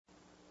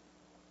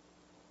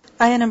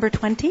Ayah number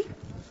 20.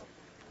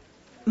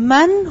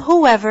 Man,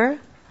 whoever,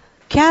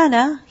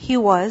 kana, he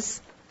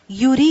was,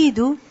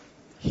 yuridu,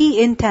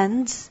 he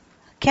intends,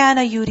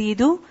 kana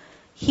yuridu,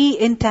 he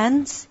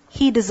intends,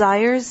 he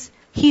desires,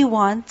 he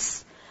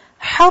wants,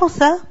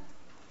 hartha,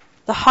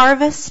 the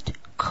harvest,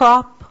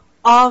 crop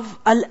of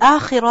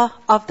al-akhirah,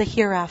 of the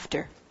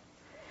hereafter.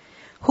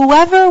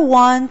 Whoever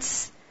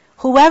wants,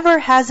 whoever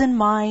has in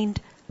mind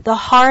the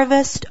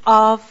harvest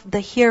of the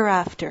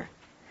hereafter.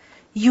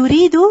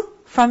 Yuridu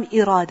from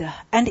irada.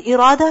 And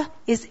irada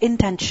is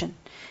intention.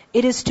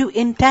 It is to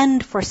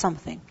intend for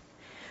something.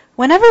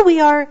 Whenever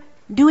we are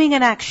doing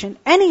an action,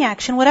 any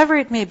action, whatever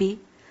it may be,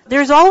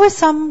 there's always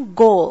some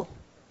goal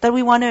that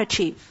we want to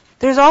achieve.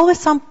 There's always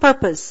some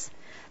purpose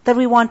that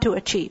we want to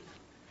achieve.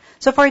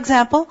 So for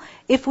example,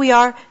 if we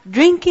are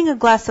drinking a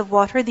glass of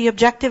water, the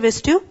objective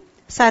is to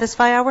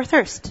satisfy our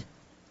thirst.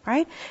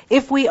 Right?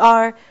 If we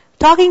are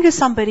talking to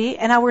somebody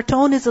and our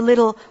tone is a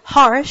little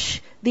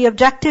harsh, the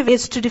objective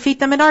is to defeat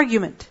them in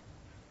argument.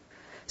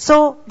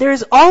 So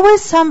there's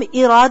always some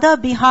irada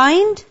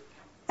behind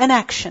an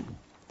action.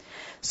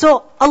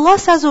 So Allah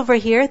says over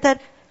here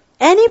that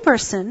any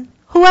person,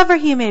 whoever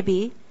he may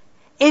be,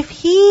 if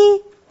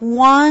he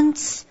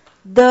wants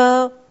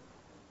the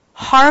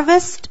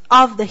harvest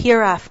of the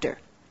hereafter,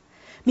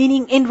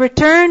 meaning in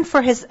return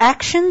for his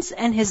actions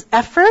and his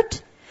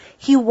effort,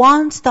 he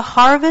wants the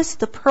harvest,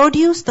 the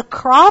produce, the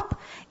crop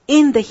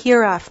in the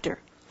hereafter.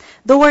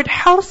 The word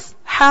harth,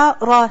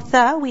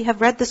 haratha, we have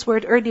read this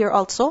word earlier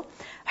also.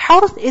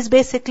 Harth is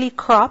basically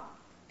crop.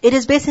 It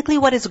is basically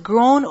what is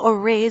grown or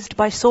raised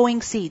by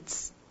sowing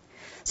seeds.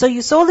 So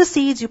you sow the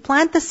seeds, you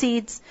plant the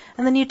seeds,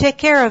 and then you take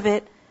care of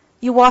it,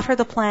 you water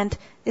the plant,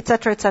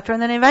 etc., etc.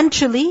 And then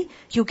eventually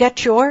you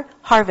get your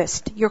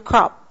harvest, your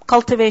crop,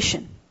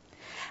 cultivation.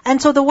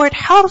 And so the word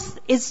harth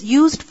is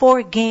used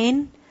for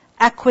gain,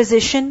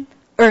 acquisition,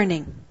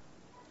 earning.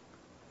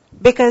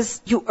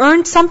 Because you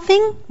earn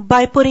something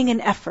by putting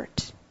in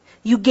effort.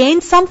 You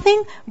gain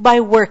something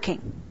by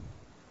working.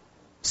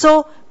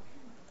 So,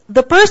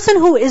 the person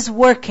who is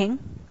working,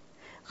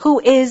 who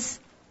is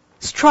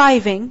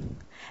striving,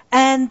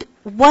 and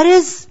what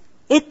is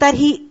it that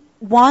he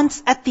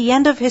wants at the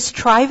end of his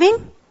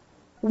striving?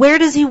 Where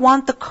does he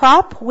want the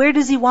crop? Where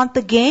does he want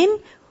the gain?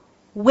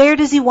 Where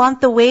does he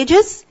want the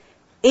wages?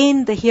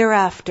 In the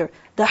hereafter.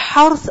 The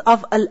harth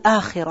of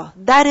al-akhirah.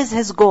 That is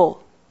his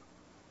goal.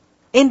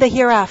 In the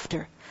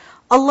hereafter.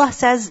 Allah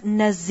says,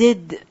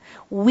 nazid.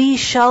 We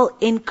shall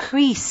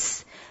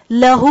increase.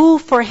 Lahu,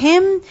 for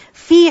him,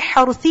 fi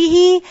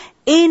harthihi,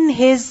 in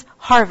his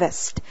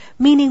harvest.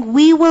 Meaning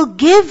we will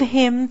give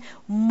him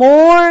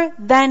more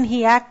than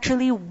he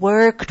actually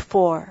worked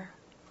for.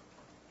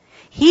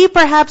 He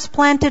perhaps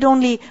planted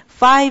only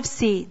 5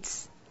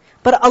 seeds.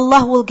 But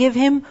Allah will give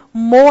him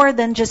more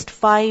than just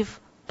 5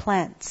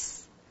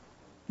 plants.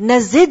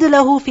 Nazid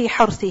lahu fi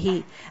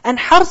harthihi. And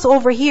harth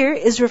over here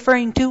is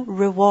referring to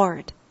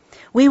reward.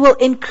 We will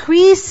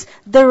increase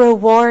the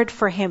reward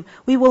for him.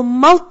 We will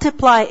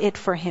multiply it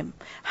for him.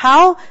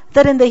 How?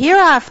 That in the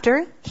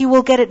hereafter, he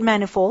will get it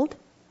manifold.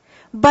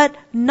 But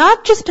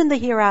not just in the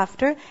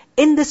hereafter,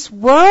 in this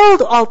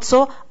world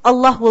also,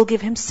 Allah will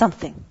give him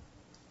something.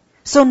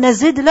 So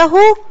nazid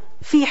lahu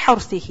fi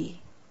harthihi.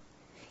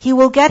 He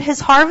will get his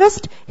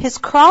harvest, his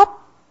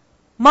crop,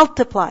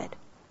 multiplied.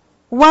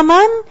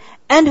 Waman,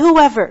 and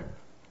whoever,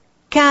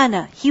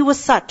 kana, he was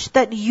such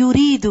that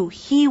yuridu,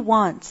 he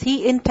wants,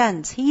 he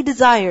intends, he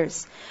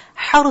desires,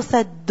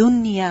 hartha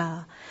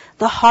dunya,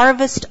 the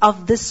harvest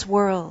of this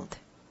world.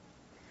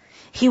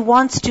 He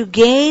wants to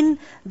gain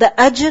the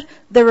ajr,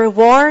 the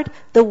reward,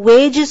 the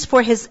wages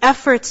for his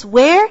efforts.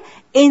 Where?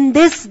 In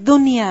this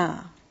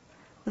dunya.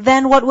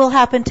 Then what will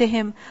happen to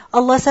him?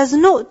 Allah says,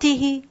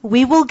 nu'tihi,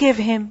 we will give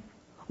him.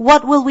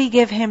 What will we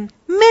give him?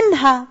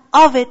 Minha,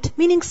 of it,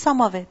 meaning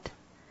some of it.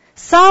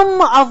 Some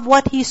of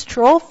what he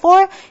strove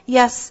for,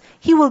 yes,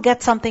 he will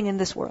get something in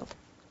this world.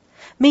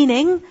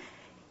 Meaning,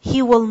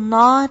 he will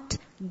not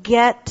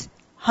get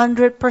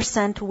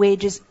 100%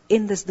 wages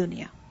in this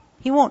dunya.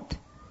 He won't.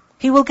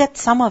 He will get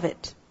some of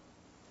it.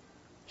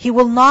 He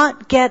will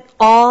not get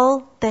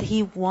all that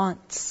he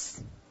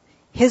wants.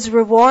 His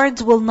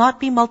rewards will not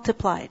be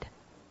multiplied.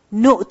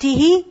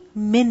 Nu'tihi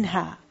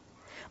minha.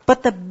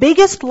 But the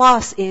biggest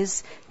loss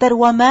is that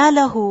وَمَا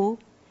لَهُ,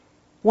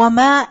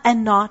 وَمَا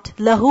and not,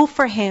 lahu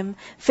for him,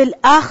 fil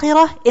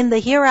akhirah, in the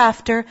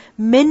hereafter,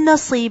 min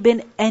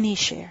nasibin, any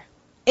share.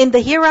 In the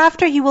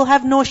hereafter, he will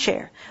have no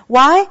share.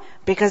 Why?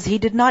 Because he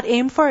did not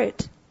aim for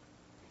it.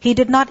 He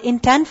did not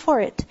intend for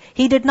it.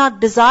 He did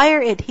not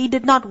desire it. He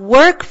did not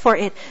work for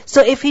it.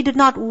 So if he did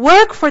not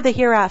work for the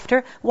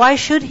hereafter, why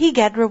should he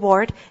get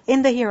reward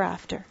in the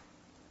hereafter?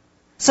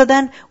 So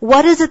then,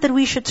 what is it that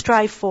we should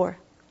strive for?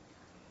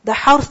 The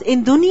harth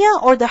in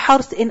dunya or the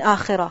harth in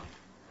akhirah?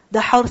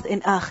 The harth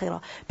in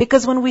akhirah.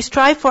 Because when we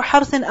strive for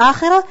harth in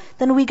akhirah,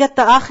 then we get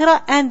the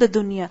akhirah and the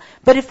dunya.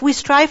 But if we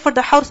strive for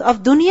the harth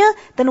of dunya,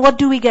 then what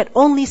do we get?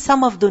 Only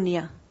some of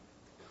dunya.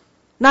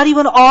 Not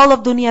even all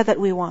of dunya that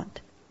we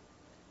want.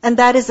 And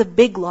that is a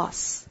big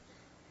loss.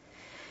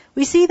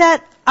 we see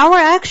that our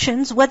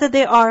actions, whether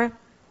they are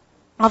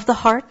of the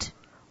heart,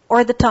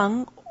 or the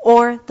tongue,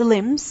 or the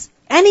limbs,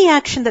 any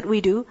action that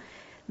we do,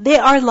 they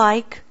are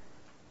like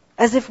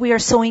as if we are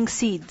sowing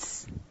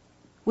seeds.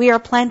 We are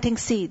planting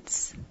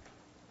seeds.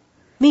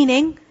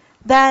 Meaning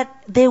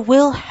that they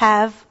will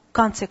have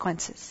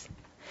consequences.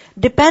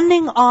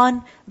 Depending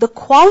on the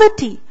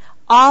quality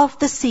of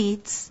the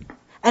seeds,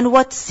 and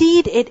what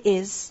seed it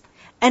is,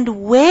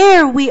 and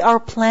where we are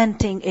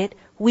planting it,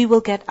 we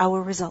will get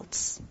our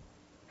results.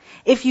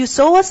 If you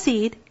sow a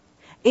seed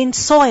in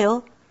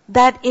soil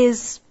that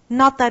is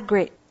not that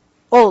great,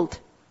 old,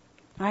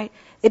 right?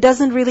 It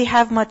doesn't really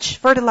have much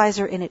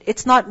fertilizer in it.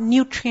 It's not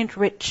nutrient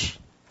rich.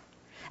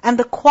 And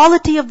the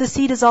quality of the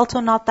seed is also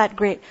not that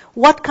great.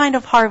 What kind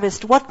of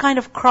harvest, what kind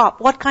of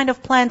crop, what kind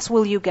of plants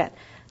will you get?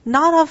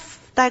 Not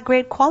of that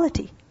great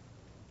quality.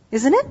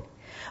 Isn't it?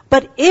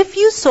 But if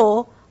you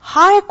sow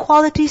high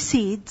quality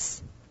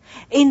seeds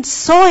in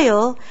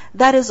soil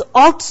that is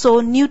also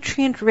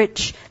nutrient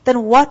rich,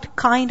 then what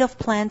kind of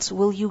plants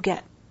will you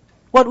get?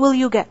 What will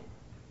you get?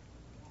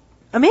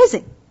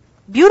 Amazing.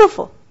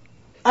 Beautiful.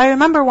 I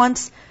remember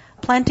once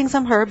planting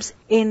some herbs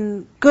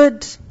in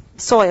good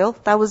soil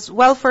that was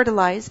well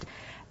fertilized,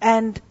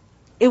 and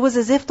it was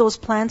as if those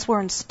plants were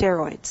on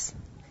steroids.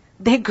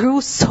 They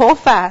grew so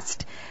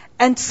fast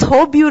and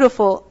so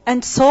beautiful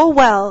and so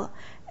well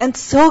and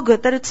so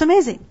good that it's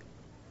amazing.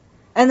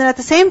 And then at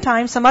the same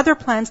time, some other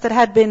plants that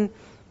had been,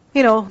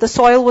 the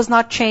soil was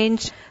not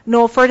changed,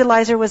 no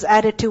fertilizer was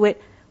added to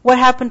it. What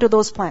happened to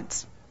those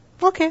plants?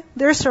 Okay,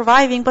 they're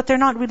surviving, but they're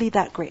not really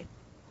that great.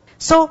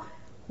 So,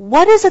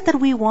 what is it that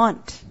we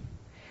want?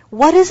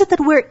 What is it that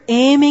we're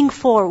aiming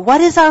for? What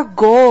is our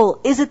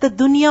goal? Is it the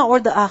dunya or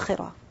the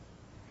akhirah?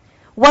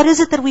 What is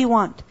it that we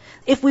want?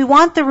 If we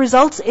want the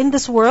results in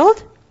this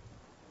world,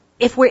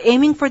 if we're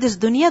aiming for this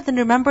dunya, then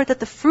remember that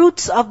the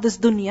fruits of this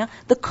dunya,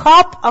 the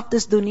crop of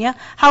this dunya,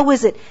 how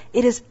is it?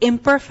 It is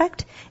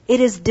imperfect. It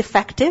is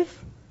defective.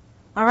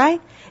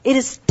 Alright? It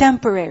is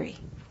temporary.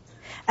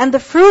 And the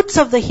fruits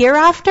of the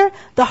hereafter,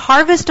 the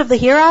harvest of the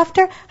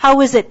hereafter,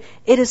 how is it?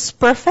 It is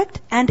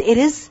perfect and it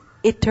is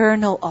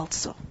eternal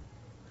also.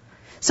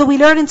 So we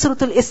learn in Surah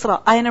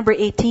Al-Isra, ayah number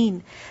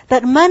 18,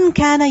 that man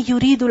kana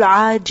yuridul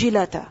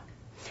ajilata.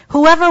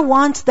 Whoever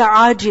wants the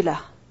ajila,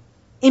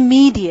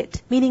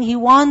 immediate, meaning he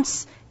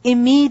wants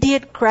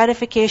immediate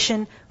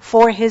gratification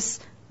for his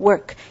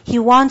work. He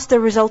wants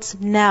the results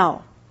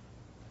now.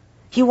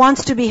 He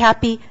wants to be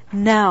happy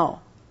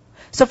now.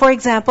 So for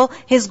example,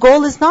 his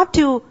goal is not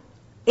to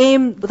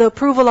aim the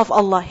approval of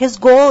Allah. His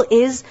goal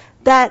is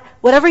that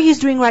whatever he's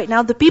doing right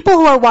now, the people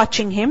who are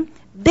watching him,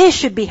 they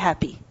should be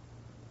happy.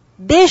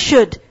 They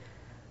should,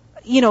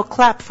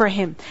 clap for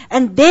him.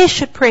 And they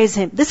should praise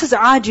him. This is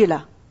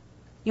ajila.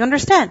 You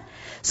understand?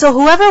 So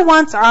whoever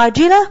wants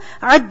ajila,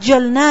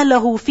 عَجَّلْنَا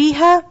لَهُ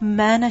فِيهَا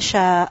مَا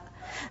نَشَاءُ.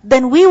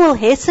 Then we will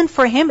hasten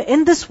for him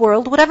in this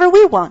world whatever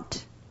we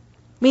want.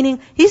 Meaning,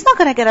 he's not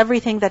going to get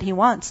everything that he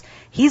wants.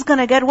 He's going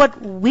to get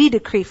what we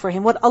decree for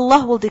him, what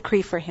Allah will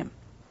decree for him.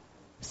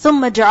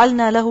 ثُمَّ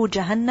جَعَلْنَا لَهُ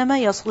جَهَنَّمَ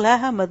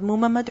يَصْلَاهَا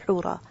مَذْمُومًا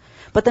مَدْحُورًا.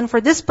 But then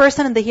for this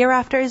person in the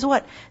hereafter is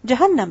what?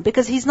 Jahannam.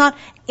 Because he's not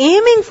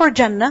aiming for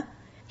Jannah.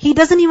 He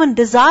doesn't even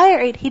desire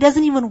it. He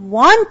doesn't even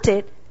want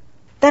it.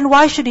 Then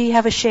why should he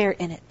have a share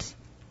in it?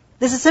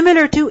 This is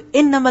similar to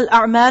إِنَّمَا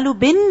الْأَعْمَالُ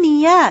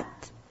بِالنِّيَّاتِ.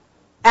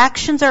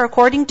 Actions are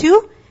according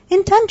to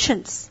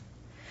intentions.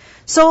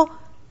 So,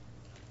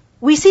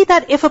 we see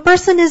that if a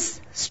person is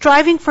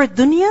striving for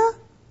dunya,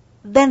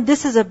 then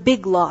this is a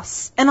big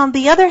loss. And on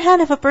the other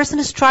hand, if a person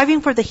is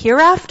striving for the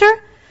hereafter,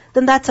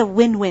 then that's a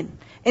win-win.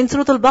 In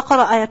Surah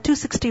Al-Baqarah, ayah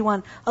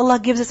 261, Allah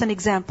gives us an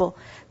example.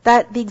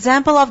 That the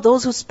example of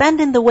those who spend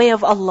in the way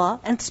of Allah,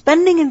 and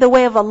spending in the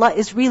way of Allah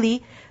is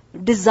really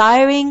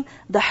desiring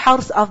the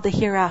house of the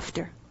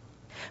hereafter.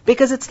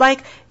 Because it's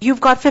like, you've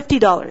got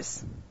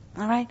 $50,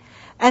 alright?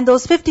 And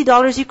those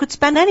 $50, you could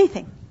spend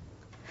anything.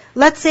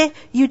 Let's say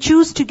you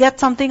choose to get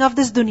something of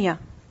this dunya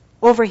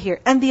over here,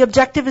 and the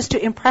objective is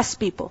to impress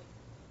people,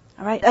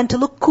 alright? And to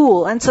look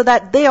cool, and so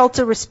that they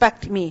also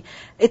respect me,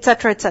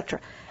 etc., etc.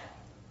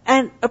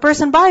 And a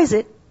person buys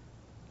it,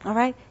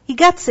 alright? He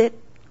gets it.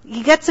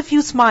 He gets a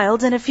few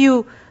smiles and a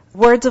few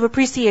words of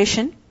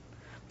appreciation.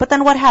 But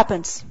then what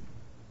happens?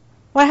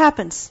 What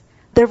happens?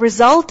 The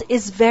result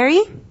is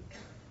very,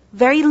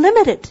 very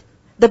limited.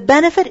 The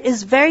benefit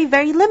is very,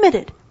 very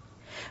limited.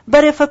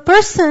 But if a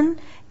person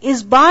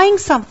is buying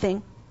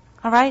something,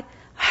 alright,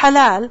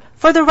 halal,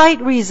 for the right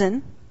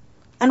reason,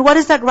 and what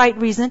is that right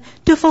reason?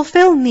 To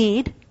fulfill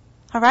need,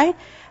 alright?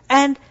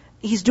 And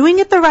he's doing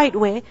it the right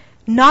way,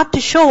 not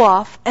to show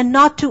off and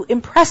not to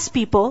impress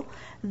people,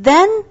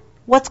 then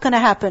what's going to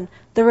happen?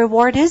 The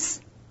reward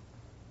is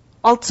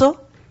also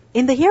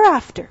in the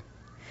hereafter.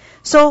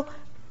 So,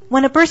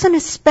 when a person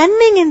is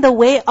spending in the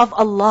way of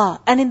Allah,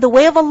 and in the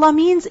way of Allah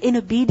means in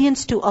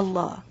obedience to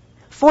Allah,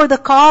 for the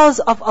cause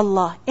of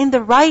Allah, in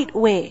the right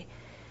way,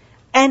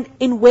 and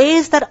in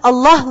ways that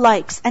Allah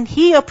likes and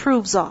He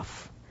approves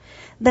of,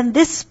 then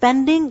this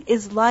spending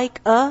is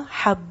like a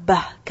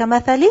habba.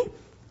 كَمَثَلِ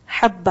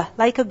habba,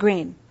 like a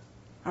grain.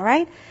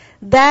 Alright?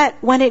 that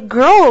when it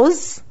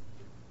grows,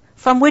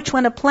 from which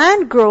when a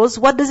plant grows,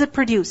 what does it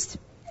produce?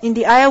 In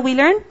the ayah we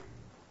learn,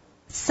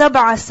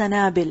 سبع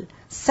سنابل,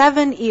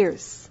 7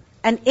 ears.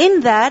 And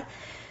in that,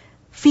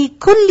 في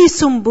كل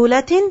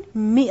سنبلة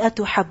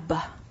مئة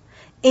حبة.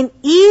 In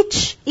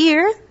each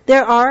ear,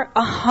 there are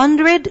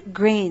 100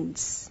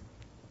 grains.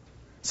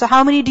 So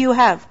how many do you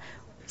have?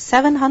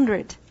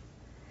 700.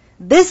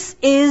 This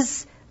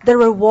is the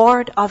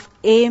reward of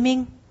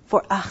aiming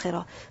for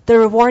akhirah. The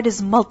reward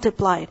is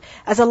multiplied.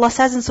 As Allah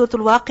says in Surah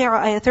Al-Waqi'ah,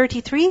 ayah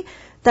 33,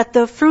 that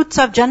the fruits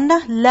of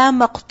Jannah, لا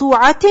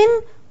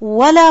مقطوعة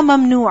ولا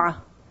ممنوعة.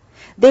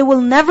 They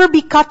will never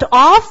be cut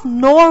off,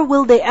 nor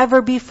will they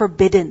ever be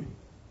forbidden.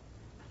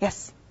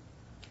 Yes?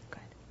 Go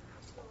ahead.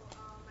 So,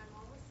 my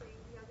mom was saying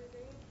the other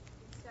day,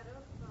 instead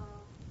of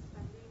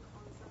spending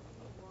on something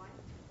you want,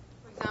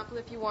 for example,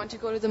 if you want to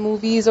go to the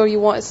movies or you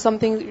want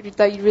something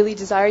that you really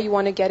desire, you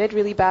want to get it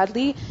really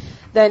badly,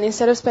 then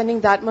instead of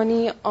spending that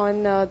money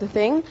on the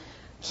thing,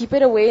 keep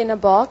it away in a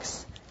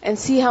box and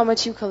see how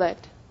much you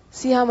collect.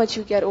 See how much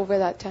you get over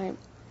that time.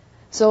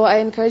 So I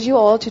encourage you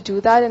all to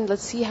do that, and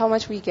let's see how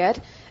much we get,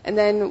 and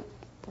then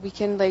we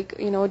can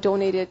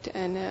donate it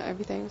and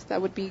everything. So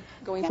that would be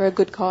going for a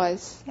good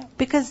cause. Yeah,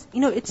 because,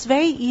 it's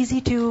very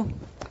easy to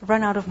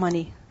run out of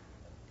money.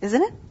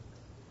 Isn't it?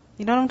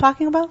 You know what I'm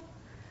talking about?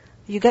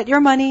 You get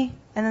your money,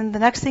 and then the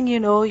next thing you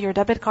know, your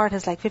debit card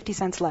has like 50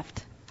 cents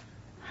left.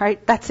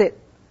 Right? That's it.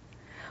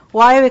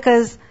 Why?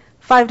 Because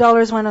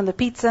 $5 went on the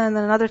pizza, and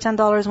then another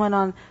 $10 went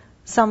on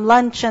some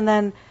lunch, and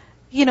then,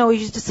 you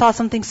just saw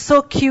something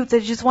so cute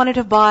that you just wanted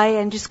to buy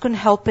and just couldn't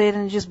help it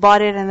and just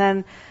bought it, and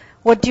then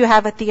what do you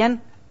have at the end?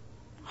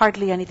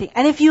 Hardly anything.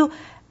 And if you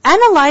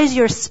analyze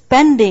your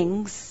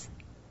spendings,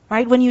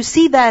 right, when you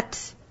see that,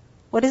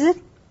 what is it?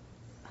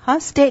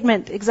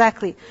 Statement,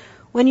 exactly.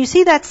 When you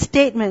see that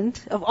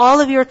statement of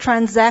all of your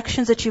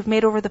transactions that you've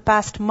made over the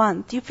past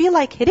month, you feel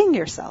like hitting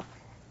yourself.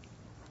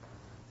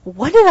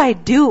 What did I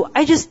do?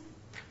 I just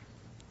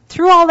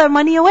threw all that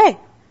money away.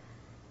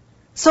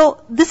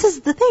 So this is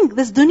the thing.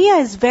 This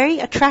dunya is very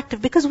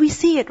attractive because we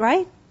see it,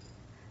 right?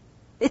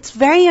 It's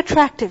very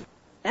attractive.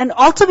 And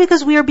also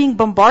because we are being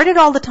bombarded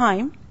all the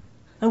time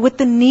with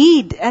the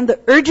need and the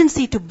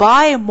urgency to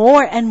buy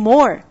more and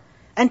more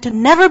and to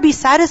never be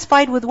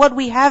satisfied with what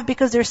we have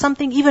because there's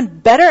something even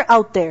better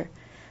out there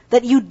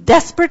that you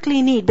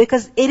desperately need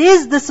because it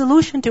is the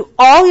solution to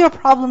all your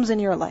problems in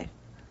your life.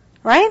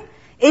 Right?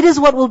 It is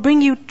what will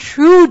bring you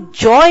true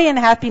joy and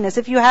happiness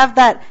if you have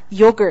that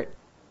yogurt.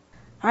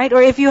 Right?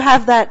 Or if you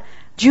have that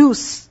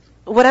juice,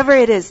 whatever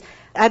it is.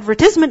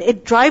 Advertisement,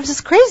 it drives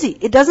us crazy.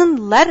 It doesn't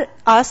let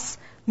us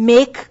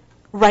make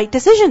right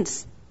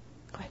decisions.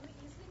 Go ahead. We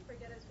easily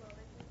forget as well.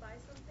 Like we buy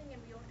something and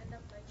we don't end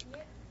up liking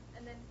it,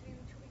 and then 2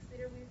 weeks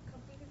later we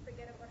completely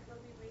forget about how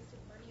we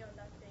wasted money on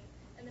that thing,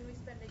 and then we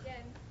spend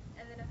again,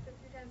 and then after a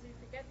few times we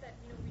forget that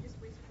we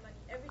just wasted money.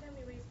 Every time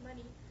we waste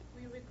money,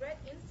 we regret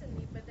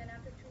instantly, but then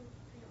after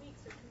 2-3 weeks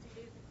or 2-3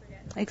 days we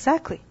forget.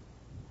 Exactly.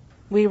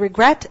 We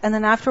regret, and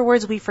then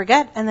afterwards we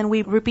forget, and then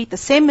we repeat the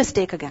same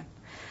mistake again.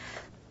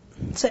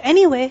 So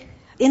anyway,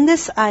 in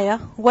this ayah,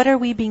 what are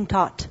we being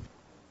taught?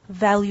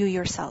 Value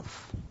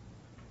yourself.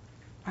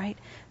 Right?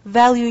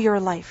 Value your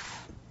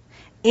life.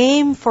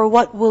 Aim for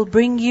what will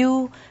bring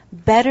you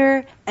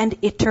better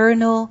and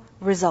eternal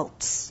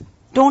results.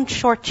 Don't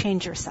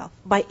shortchange yourself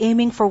by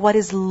aiming for what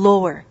is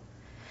lower.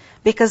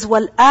 Because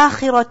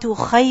وَالْآخِرَةُ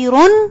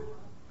خَيْرٌ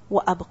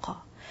وَأَبْقَى.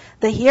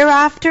 The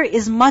hereafter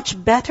is much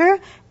better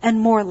and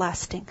more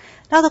lasting.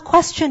 Now the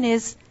question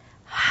is,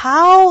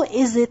 how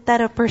is it that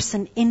a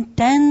person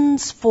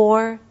intends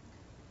for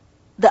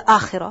the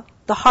akhirah,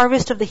 the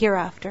harvest of the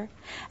hereafter?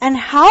 And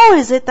how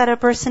is it that a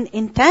person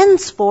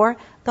intends for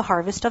the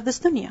harvest of this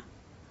dunya?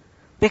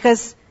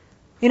 Because,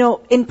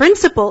 in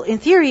principle, in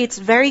theory, it's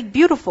very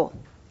beautiful.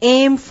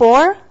 Aim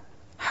for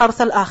harth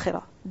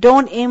al-akhirah.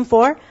 Don't aim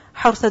for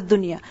harth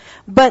al-dunya.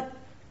 But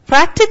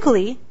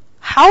practically,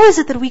 how is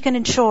it that we can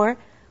ensure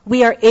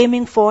we are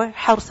aiming for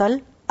harth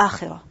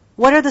al-akhirah?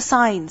 What are the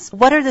signs?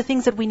 What are the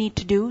things that we need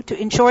to do to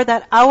ensure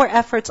that our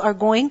efforts are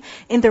going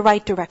in the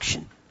right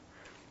direction?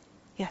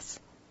 Yes.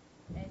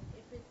 And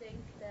if we think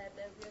that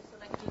we are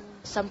selecting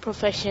some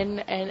profession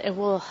and it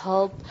will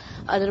help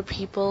other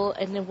people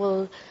and it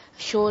will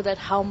show that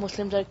how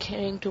Muslims are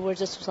caring towards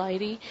the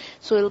society,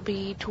 so it'll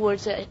be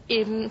towards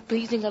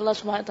pleasing Allah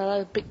subhanahu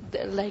wa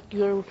ta'ala, like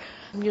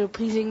you're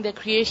pleasing the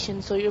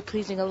creation, so you're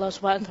pleasing Allah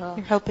subhanahu wa ta'ala.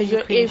 You're helping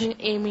the creation.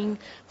 Aiming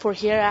for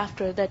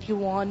hereafter that you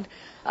want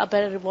a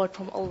better reward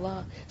from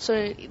Allah.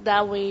 So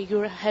that way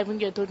you're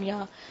having your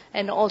dunya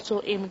and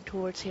also aiming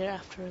towards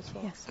hereafter as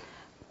well. Yes.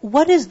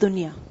 What is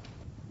dunya?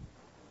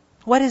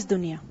 What is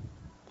dunya?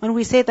 When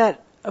we say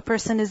that a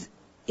person is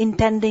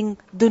intending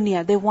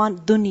dunya, they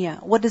want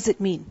dunya, what does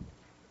it mean?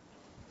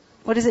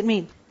 What does it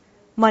mean?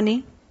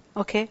 Money.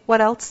 Okay. What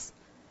else?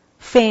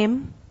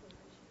 Fame,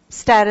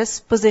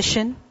 status,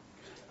 position.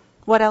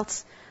 What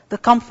else? The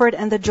comfort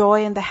and the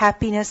joy and the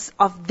happiness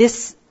of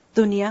this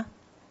dunya.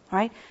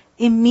 Right?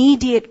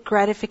 Immediate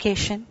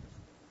gratification.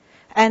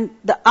 And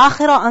the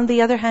akhirah on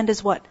the other hand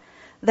is what?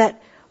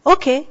 That,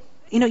 okay,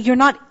 you're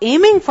not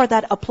aiming for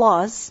that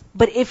applause,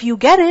 but if you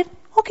get it,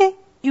 okay,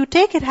 you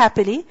take it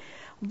happily.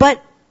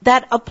 But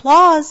that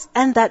applause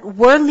and that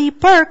worldly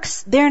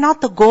perks, they're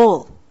not the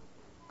goal.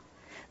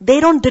 They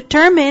don't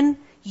determine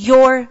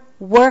your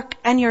work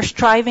and your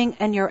striving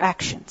and your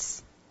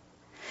actions.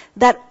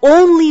 That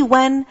only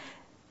when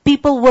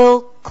people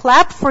will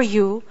clap for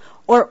you,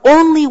 or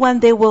only when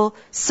they will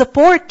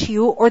support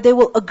you, or they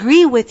will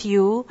agree with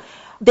you,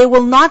 they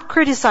will not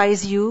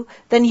criticize you,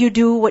 then you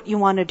do what you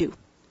want to do.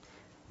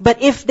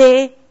 But if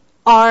they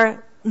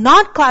are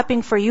not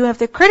clapping for you, if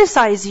they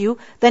criticize you,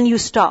 then you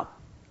stop.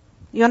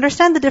 You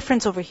understand the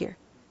difference over here?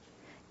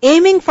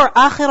 Aiming for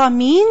akhirah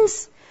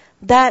means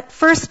that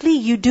firstly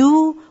you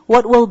do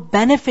what will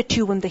benefit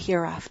you in the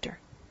hereafter.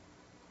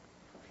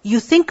 You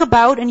think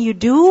about and you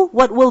do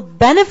what will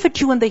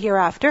benefit you in the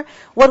hereafter,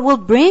 what will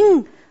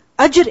bring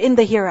ajr in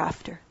the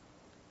hereafter.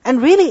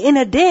 And really in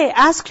a day,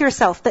 ask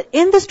yourself that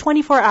in this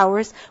 24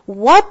 hours,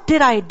 what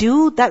did I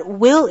do that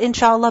will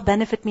inshallah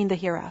benefit me in the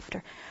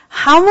hereafter?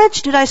 How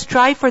much did I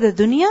strive for the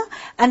dunya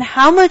and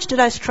how much did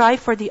I strive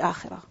for the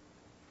akhirah?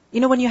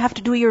 When you have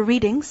to do your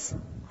readings,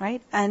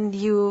 right? And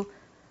you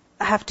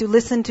have to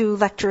listen to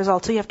lectures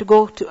also, you have to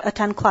go to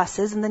attend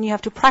classes, and then you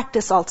have to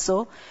practice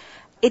also.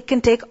 It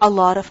can take a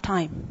lot of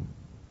time.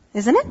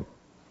 Isn't it?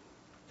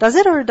 Does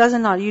it or does it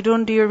not? You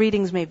don't do your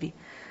readings maybe.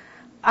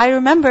 I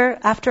remember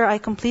after I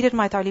completed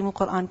my Ta'lim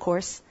al-Quran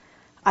course,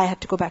 I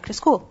had to go back to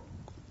school.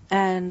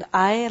 And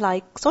I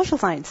like social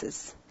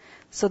sciences.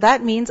 So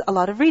that means a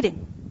lot of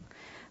reading,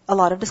 a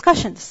lot of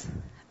discussions,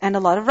 and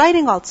a lot of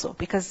writing also,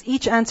 because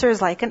each answer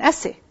is like an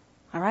essay.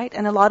 Alright?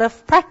 And a lot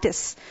of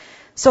practice.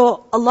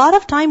 So a lot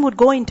of time would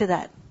go into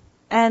that.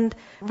 And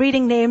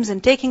reading names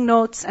and taking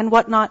notes and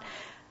whatnot.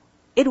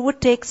 It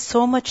would take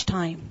so much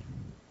time.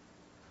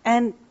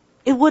 And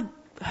it would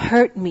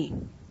hurt me.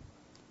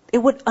 It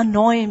would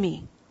annoy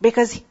me.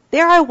 Because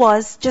there I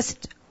was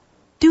just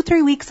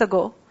 2-3 weeks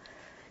ago,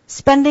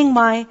 spending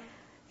my,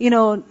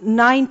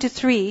 9 to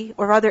 3,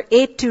 or rather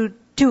 8 to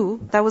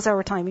 2, that was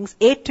our timings,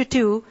 8 to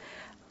 2,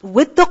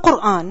 with the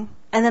Qur'an.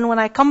 And then when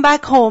I come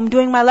back home,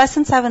 doing my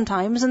lesson 7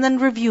 times, and then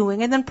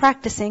reviewing, and then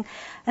practicing.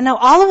 And now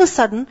all of a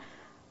sudden,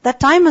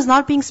 that time is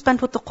not being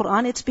spent with the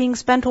Qur'an, it's being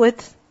spent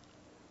with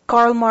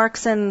Karl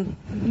Marx and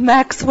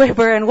Max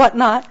Weber and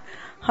whatnot.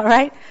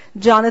 Alright?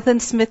 Jonathan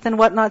Smith and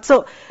whatnot.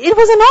 So, it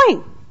was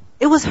annoying.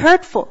 It was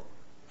hurtful.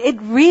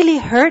 It really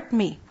hurt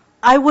me.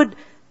 I would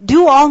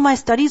do all my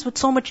studies with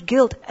so much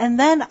guilt. And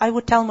then I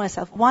would tell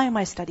myself, why am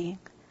I studying?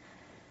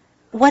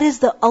 What is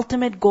the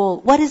ultimate goal?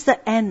 What is the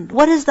end?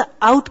 What is the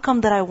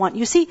outcome that I want?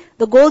 You see,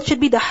 the goal should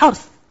be the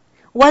harth.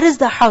 What is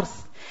the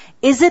harth?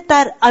 Is it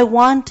that I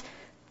want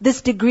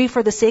this degree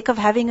for the sake of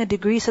having a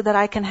degree so that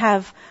I can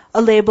have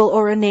a label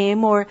or a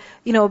name or,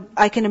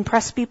 I can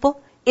impress people?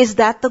 Is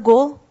that the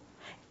goal?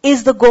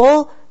 Is the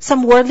goal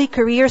some worldly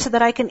career so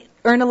that I can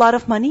earn a lot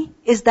of money?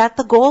 Is that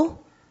the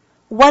goal?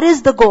 What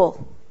is the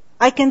goal?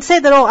 I can say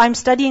that, I'm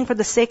studying for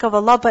the sake of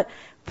Allah, but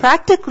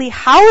practically,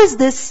 how is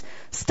this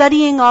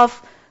studying of,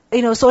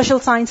 social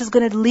sciences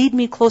going to lead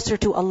me closer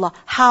to Allah?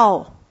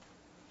 How?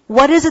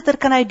 What is it that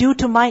can I do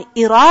to my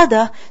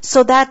irada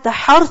so that the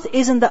harth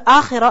is in the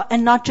akhirah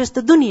and not just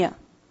the dunya?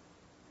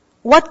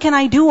 What can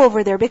I do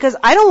over there? Because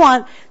I don't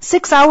want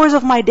 6 hours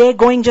of my day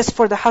going just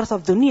for the harth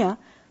of dunya.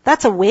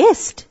 That's a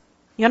waste.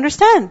 You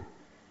understand?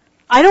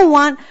 I don't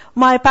want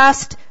my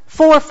past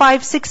 4,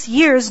 5, 6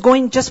 years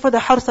going just for the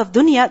harth of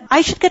dunya.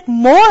 I should get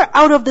more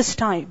out of this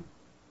time.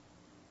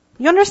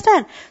 You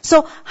understand?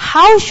 So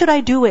how should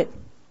I do it?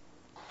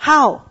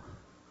 How?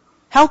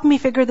 Help me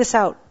figure this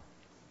out.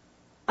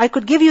 I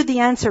could give you the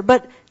answer,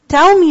 but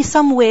tell me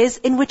some ways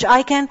in which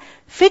I can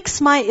fix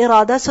my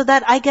irada so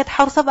that I get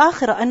harth of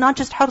akhirah and not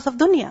just harth of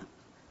dunya.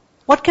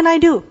 What can I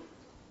do?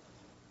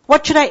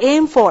 What should I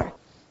aim for?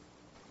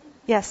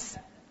 Yes.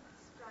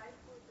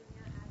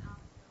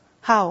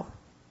 How?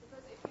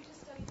 Because if you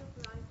just study the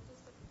Quran,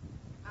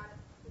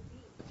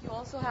 if you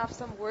also have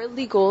some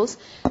worldly goals,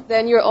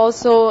 then you're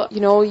also,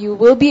 you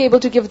will be able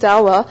to give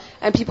dawah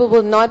and people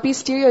will not be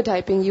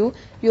stereotyping you.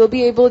 You'll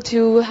be able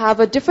to have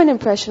a different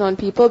impression on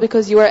people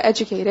because you are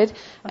educated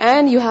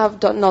and you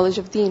have knowledge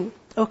of deen.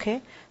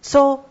 Okay.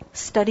 So,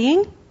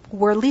 studying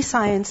worldly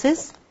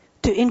sciences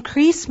to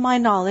increase my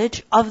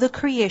knowledge of the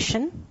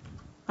creation,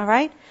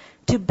 alright?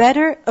 To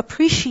better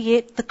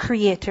appreciate the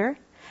Creator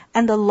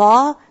and the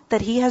law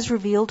that He has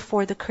revealed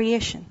for the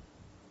creation.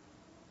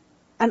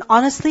 And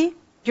honestly,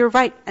 you're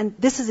right. And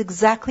this is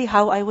exactly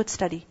how I would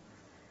study.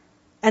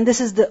 And this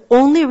is the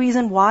only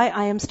reason why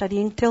I am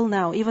studying till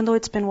now. Even though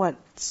it's been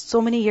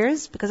so many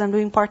years, because I'm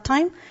doing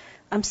part-time,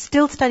 I'm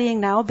still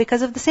studying now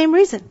because of the same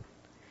reason.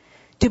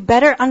 To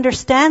better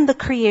understand the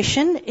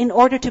creation, in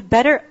order to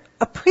better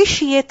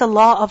appreciate the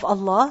law of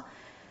Allah,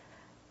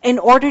 in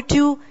order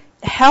to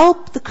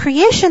help the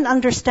creation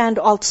understand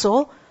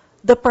also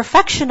the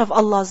perfection of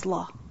Allah's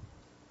law.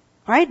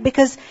 Right?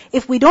 Because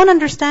if we don't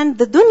understand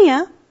the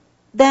dunya,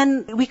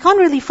 then we can't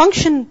really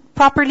function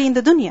properly in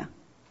the dunya.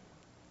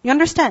 You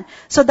understand?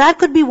 So that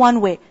could be one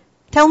way.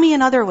 Tell me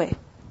another way.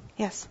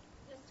 Yes.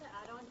 Just to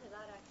add on to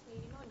that,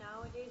 actually,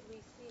 nowadays we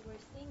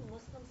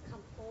Muslims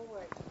come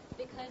forward.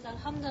 Because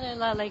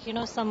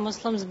alhamdulillah, some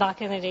Muslims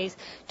back in the days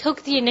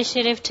took the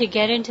initiative to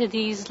get into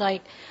these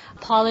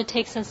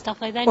politics and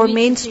stuff like that. Or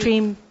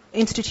mainstream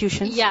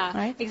institutions. Yeah,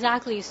 right?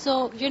 exactly.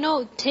 So,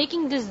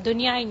 taking this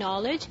dunya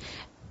knowledge,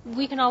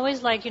 we can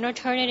always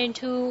turn it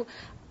into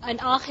an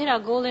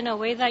akhirah goal in a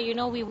way that,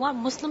 we want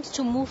Muslims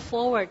to move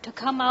forward, to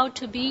come out,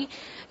 to be,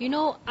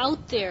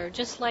 out there,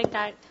 just like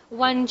that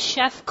one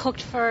chef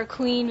cooked for a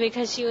queen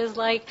because she was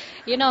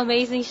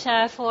amazing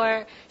chef,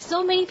 or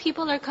so many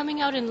people are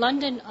coming out in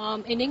London,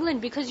 in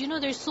England, because,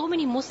 there's so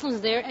many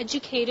Muslims there,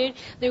 educated,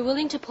 they're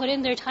willing to put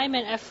in their time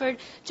and effort,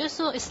 just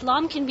so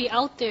Islam can be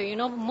out there,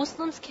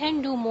 Muslims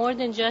can do more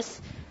than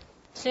just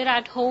sit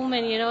at home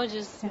and,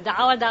 just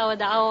da'wah,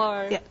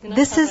 or,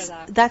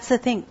 that's the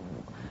thing.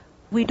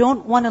 We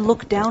don't want to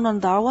look down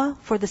on da'wah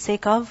for the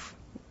sake of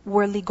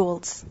worldly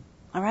goals.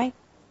 Alright?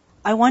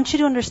 I want you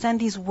to understand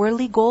these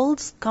worldly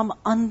goals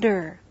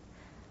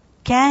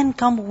can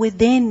come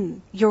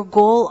within your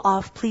goal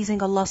of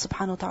pleasing Allah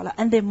subhanahu wa ta'ala.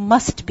 And they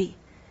must be.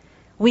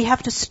 We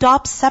have to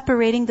stop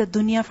separating the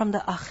dunya from the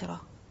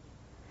akhirah.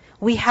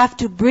 We have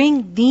to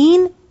bring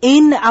deen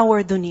in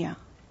our dunya.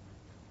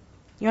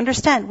 You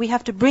understand? We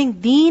have to bring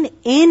deen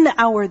in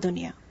our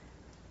dunya.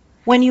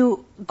 When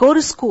you go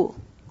to school,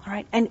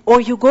 alright,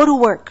 or you go to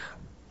work,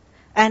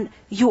 and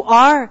you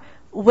are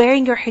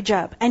wearing your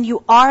hijab, and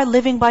you are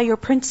living by your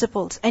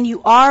principles, and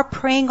you are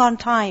praying on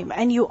time,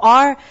 and you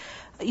are,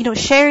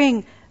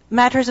 sharing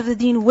matters of the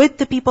deen with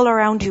the people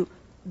around you,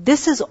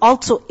 this is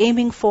also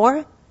aiming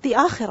for the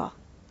akhirah.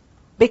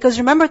 Because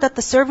remember that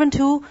the servant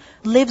who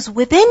lives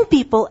within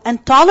people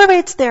and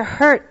tolerates their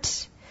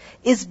hurt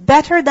is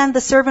better than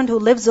the servant who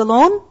lives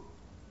alone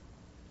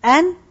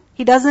and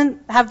he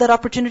doesn't have that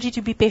opportunity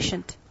to be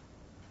patient.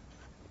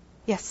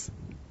 Yes.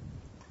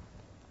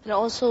 And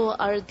also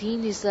our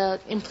deen is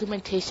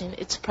implementation.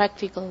 It's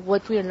practical.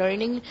 What we are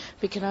learning,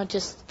 we cannot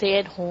just stay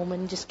at home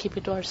and just keep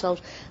it to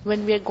ourselves.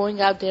 When we are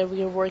going out there,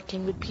 we are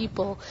working with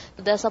people.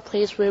 That's a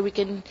place where we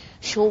can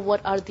show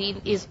what our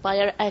deen is by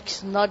our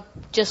acts, not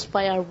just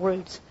by our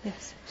words.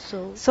 Yes.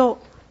 So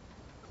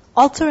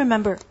also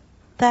remember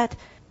that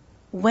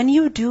when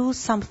you do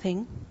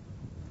something,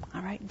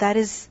 alright, that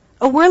is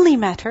a worldly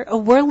matter, a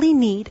worldly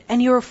need,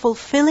 and you're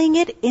fulfilling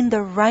it in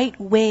the right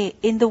way,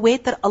 in the way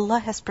that Allah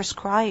has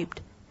prescribed.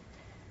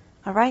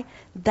 Alright?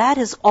 That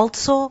is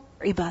also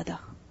ibadah.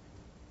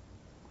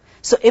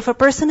 So if a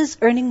person is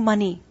earning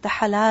money the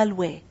halal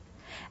way,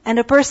 and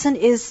a person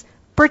is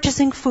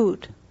purchasing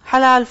food,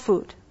 halal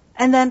food,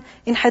 and then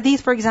in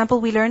hadith, for example,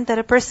 we learned that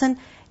a person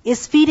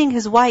is feeding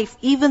his wife,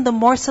 even the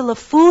morsel of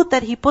food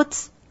that he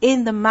puts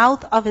in the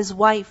mouth of his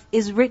wife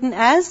is written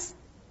as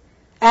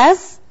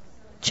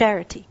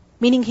charity.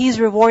 Meaning he is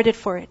rewarded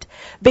for it.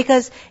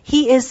 Because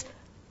he is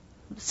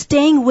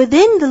staying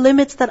within the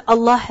limits that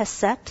Allah has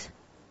set.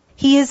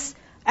 He is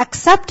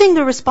accepting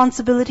the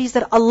responsibilities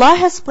that Allah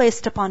has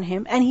placed upon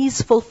him, and he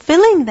is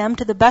fulfilling them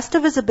to the best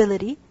of his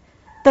ability.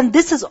 Then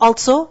this is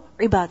also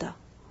ibadah.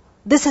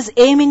 This is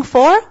aiming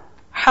for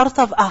harth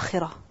of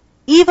akhirah.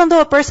 Even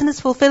though a person is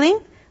fulfilling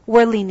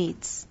worldly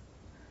needs.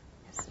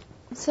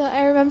 So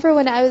I remember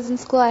when I was in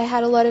school, I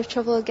had a lot of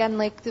trouble again,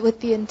 with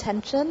the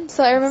intention.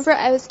 So I remember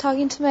I was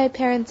talking to my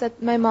parents,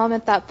 my mom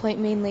at that point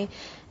mainly,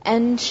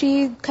 and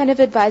she kind of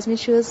advised me.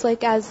 She was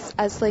like, as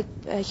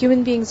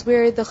human beings,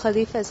 we're the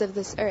khalifas of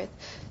this earth.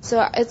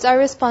 So it's our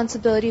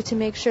responsibility to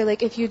make sure,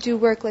 if you do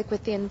work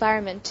with the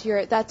environment,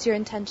 that's your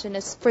intention,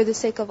 is for the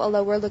sake of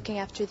Allah, we're looking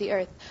after the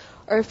earth.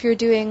 Or if you're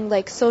doing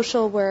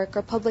social work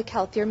or public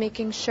health, you're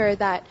making sure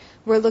that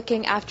we're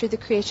looking after the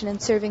creation and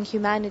serving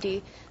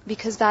humanity,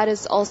 because that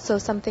is also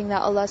something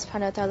that Allah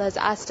subhanahu wa ta'ala has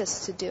asked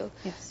us to do.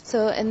 Yes.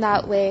 So in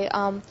that way,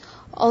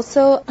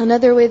 also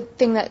another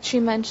thing that she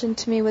mentioned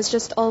to me was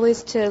just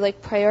always to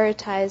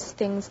prioritize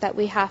things that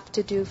we have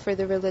to do for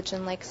the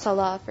religion, like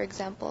salah, for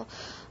example.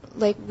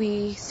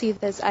 We see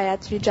this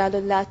ayat, رِجَالٌ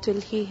لَا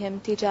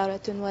تُلْهِيهِمْ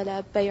تِجَارَةٌ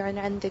وَلَا بَيْعٌ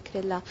عَنْ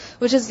ذِكْرِ اللَّهِ,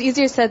 which is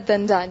easier said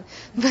than done.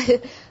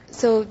 But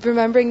so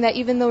remembering that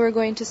even though we're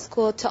going to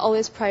school, to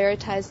always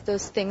prioritize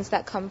those things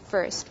that come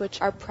first,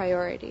 which are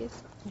priorities.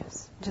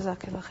 Yes.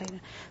 Jazakallah khairan.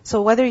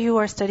 So whether you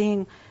are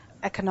studying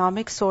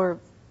economics or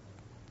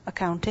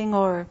accounting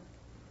or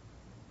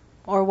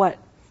what?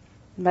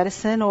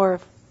 Medicine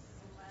or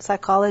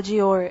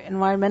psychology or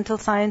environmental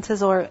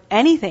sciences or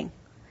anything,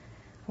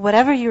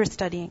 whatever you're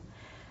studying,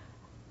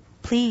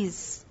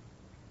 please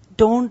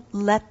don't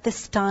let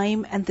this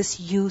time and this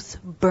youth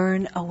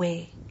burn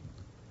away.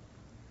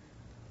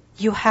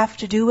 You have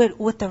to do it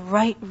with the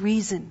right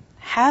reason.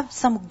 Have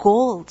some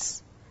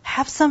goals.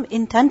 Have some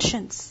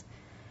intentions.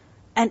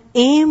 And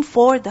aim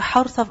for the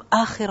harth of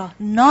akhirah,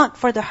 not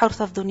for the harth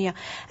of dunya.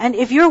 And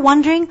if you're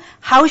wondering,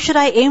 how should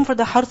I aim for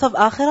the harth of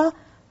akhirah?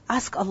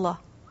 Ask Allah.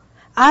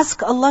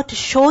 Ask Allah to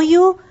show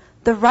you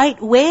the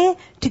right way,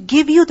 to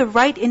give you the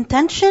right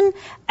intention,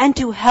 and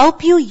to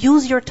help you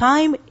use your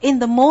time in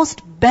the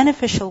most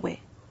beneficial way.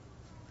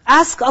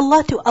 Ask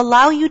Allah to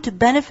allow you to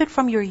benefit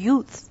from your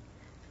youth,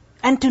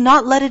 and to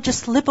not let it just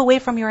slip away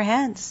from your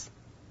hands.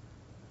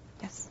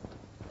 Yes.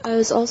 I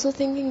was also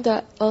thinking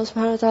that Allah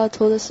subhanahu wa ta'ala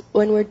told us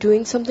when we're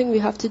doing something, we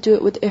have to do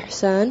it with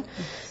ihsan.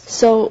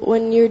 So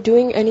when you're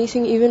doing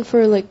anything, even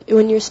for like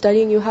when you're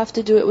studying, you have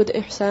to do it with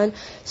ihsan.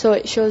 So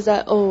it shows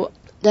that,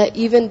 that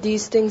even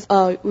these things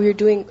we're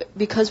doing,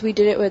 because we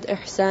did it with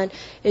ihsan,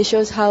 it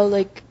shows how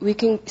like we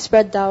can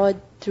spread dawah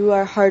through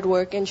our hard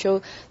work and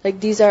show like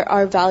these are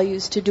our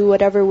values to do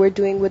whatever we're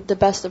doing with the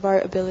best of our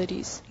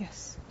abilities.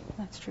 Yes,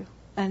 that's true.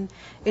 And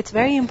it's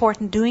very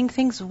important doing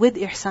things with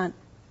ihsan,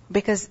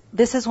 because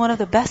this is one of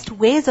the best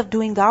ways of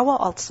doing da'wah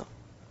also.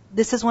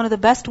 This is one of the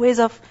best ways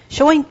of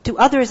showing to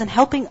others and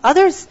helping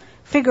others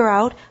figure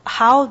out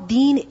how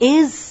deen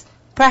is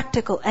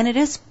practical. And it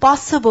is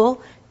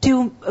possible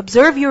to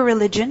observe your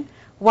religion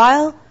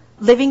while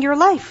living your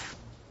life.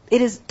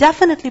 It is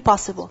definitely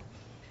possible.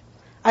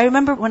 I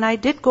remember when I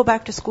did go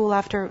back to school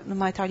after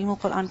my Ta'lim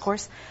al-Quran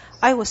course,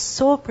 I was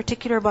so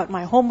particular about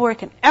my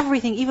homework and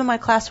everything, even my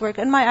classwork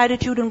and my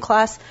attitude in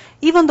class,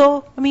 even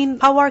though,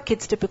 how are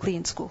kids typically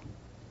in school?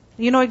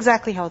 You know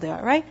exactly how they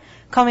are, right?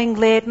 Coming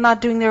late, not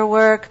doing their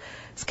work,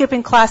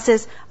 skipping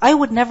classes. I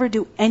would never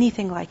do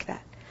anything like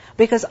that.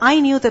 Because I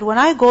knew that when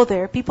I go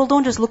there, people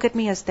don't just look at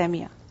me as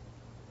Temia,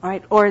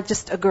 alright, or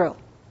just a girl.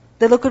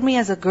 They look at me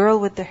as a girl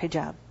with the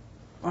hijab,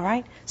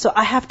 alright? So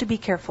I have to be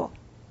careful.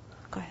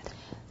 Go ahead.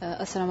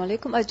 Assalamu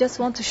alaikum. I just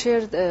want to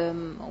share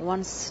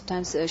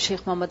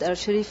Sheikh Muhammad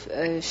Al-Sharif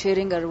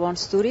sharing one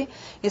story.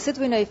 He said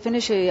when I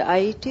finish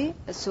IIT,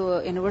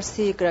 so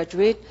university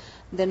graduate,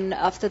 then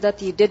after that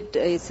he did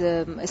his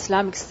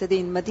Islamic study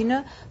in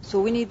Medina.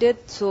 So when he did,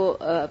 for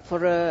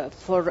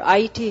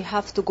IIT he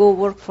have to go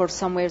work for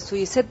somewhere. So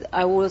he said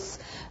I was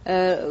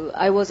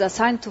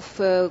assigned to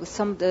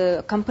some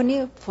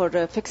company for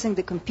fixing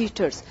the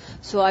computers.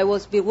 So I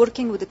was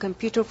working with the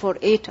computer for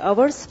 8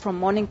 hours from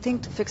morning thing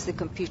to fix the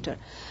computer.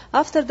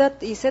 After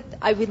that, he said,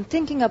 I've been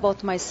thinking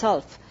about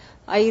myself.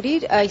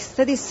 I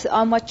study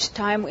how much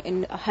time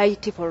in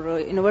Haiti for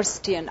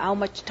university and how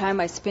much time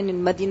I spend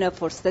in Medina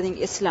for studying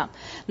Islam.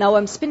 Now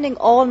I'm spending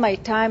all my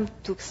time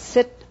to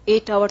sit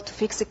 8 hours to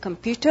fix a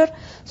computer.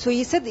 So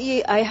he said,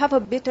 I have a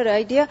better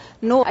idea.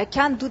 No, I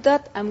can't do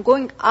that. I'm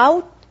going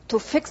out to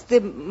fix the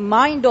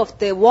mind of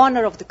the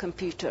owner of the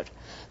computer.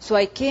 So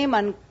I came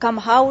and come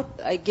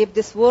out. I gave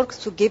this work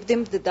to give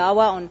them the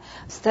dawah on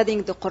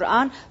studying the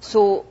Quran.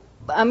 So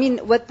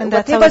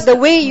whatever the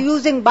way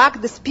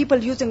people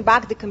using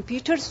back the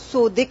computers,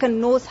 so they can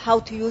know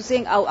how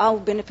to how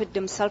benefit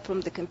themselves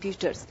from the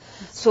computers.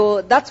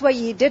 So that's why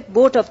he did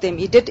both of them.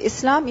 He did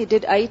Islam, he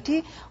did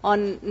IT.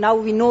 Now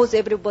we knows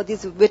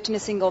everybody's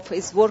witnessing of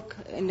his work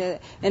in the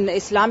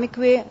Islamic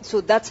way.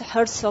 So that's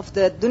hearts of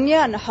the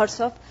dunya and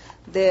hearts of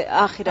the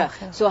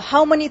akhirah. So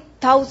how many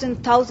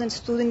thousand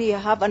students he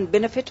have and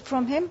benefit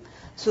from him?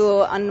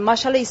 So, and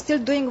mashallah, he's still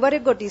doing very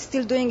good. He's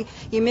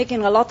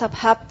making a lot of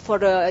help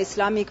for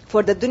Islamic,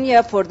 for the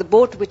dunya, for the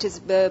both, which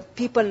is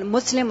people,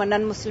 Muslim and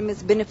non-Muslim,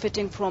 is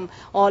benefiting from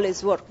all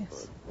his work.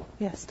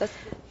 Yes.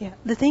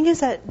 The thing is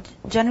that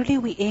generally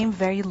we aim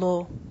very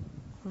low.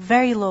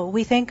 Very low.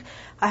 We think,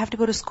 I have to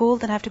go to school,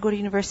 then I have to go to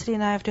university,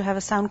 and I have to have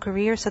a sound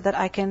career so that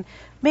I can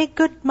make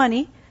good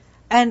money.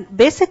 And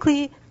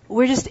basically,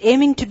 we're just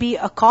aiming to be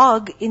a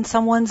cog in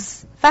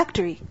someone's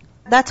factory.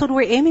 That's what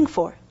we're aiming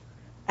for.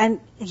 And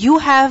you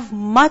have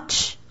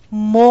much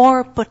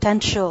more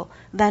potential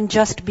than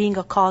just being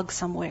a cog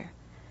somewhere.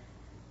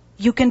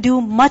 You can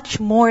do much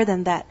more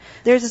than that.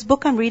 There's this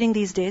book I'm reading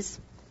these days,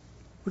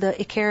 The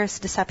Icarus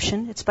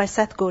Deception. It's by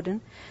Seth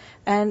Godin.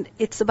 And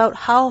it's about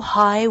how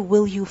high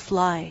will you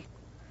fly?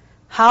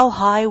 How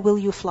high will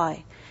you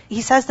fly?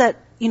 He says that,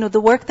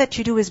 the work that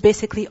you do is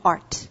basically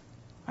art.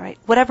 Alright?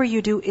 Whatever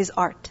you do is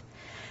art.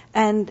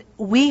 And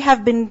we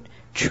have been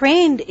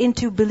trained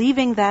into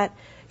believing that,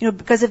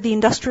 because of the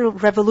Industrial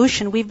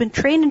Revolution, we've been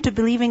trained into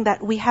believing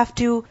that we have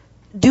to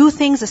do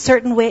things a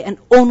certain way and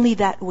only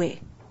that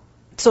way.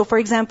 So, for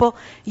example,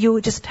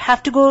 you just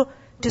have to go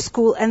to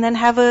school and then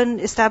have an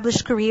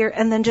established career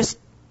and then just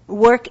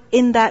work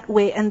in that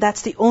way, and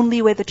that's the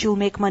only way that you'll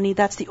make money.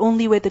 That's the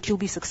only way that you'll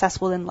be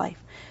successful in life.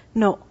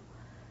 No.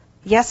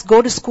 Yes, go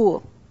to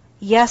school.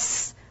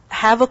 Yes,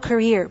 have a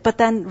career. But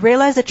then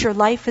realize that your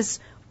life is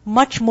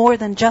much more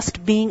than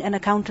just being an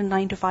accountant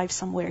 9 to 5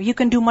 somewhere. You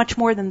can do much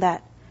more than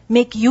that.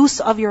 Make use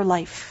of your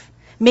life.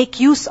 Make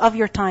use of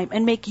your time.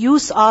 And make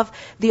use of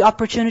the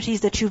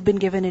opportunities that you've been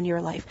given in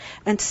your life.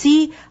 And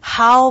see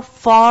how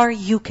far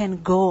you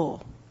can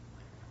go.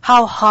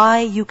 How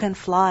high you can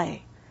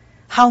fly.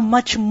 How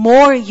much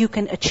more you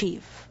can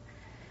achieve.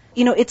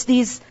 It's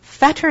these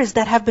fetters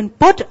that have been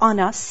put on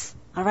us.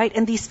 Alright?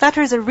 And these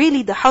fetters are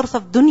really the house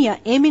of dunya,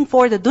 aiming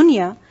for the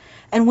dunya.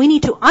 And we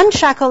need to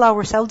unshackle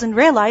ourselves and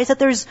realize that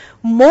there's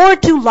more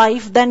to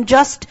life than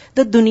just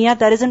the dunya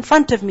that is in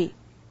front of me.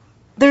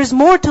 There's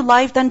more to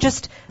life than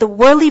just the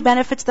worldly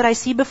benefits that I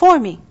see before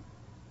me.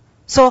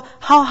 So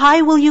how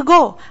high will you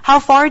go? How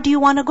far do you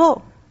want to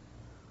go?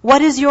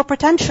 What is your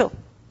potential?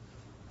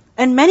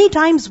 And many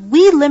times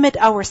we limit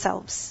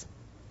ourselves.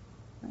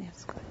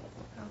 Yes, go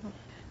ahead.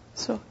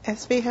 So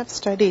as we have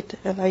studied,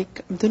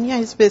 dunya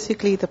is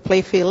basically the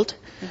playfield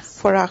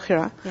for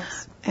akhirah.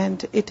 Yes.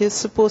 And it is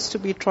supposed to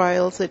be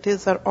trials. It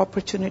is our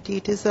opportunity.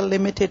 It is a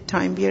limited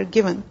time we are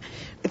given.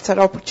 It's our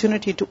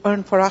opportunity to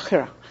earn for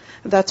akhirah.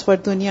 That's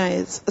what dunya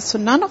is. So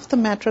none of the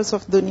matters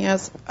of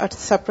dunya are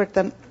separate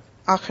than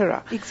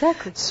akhirah.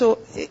 Exactly. So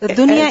the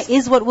dunya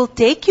is what will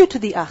take you to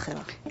the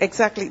akhirah.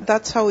 Exactly.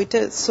 That's how it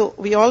is. So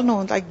we all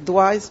know like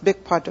dua is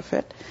big part of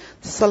it.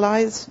 Salah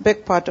is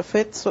big part of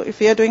it. So if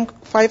we are doing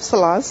 5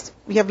 salahs,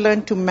 we have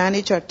learned to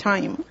manage our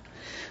time.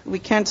 We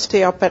can't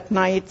stay up at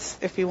nights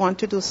if we want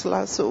to do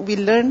salah. So we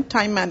learn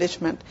time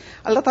management.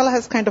 Allah Ta'ala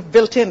has kind of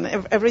built in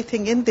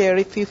everything in there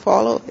if we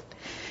follow it.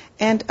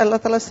 And Allah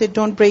Ta'ala said,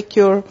 don't break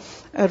your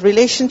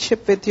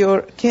relationship with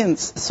your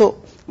kins.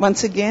 So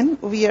once again,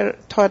 we are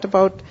taught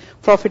about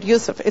Prophet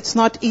Yusuf. It's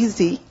not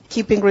easy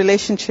keeping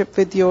relationship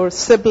with your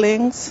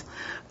siblings,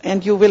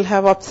 and you will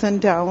have ups and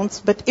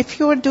downs. But if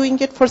you are doing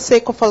it for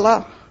sake of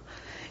Allah,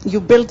 you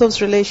build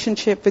those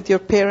relationships with your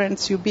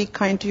parents, you be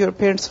kind to your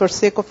parents for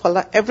sake of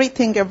Allah.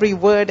 Everything, every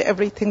word,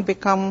 everything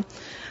become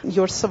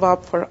your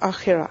sawab for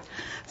akhirah.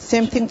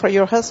 Same thing for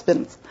your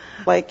husbands.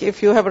 Like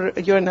if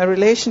you're in a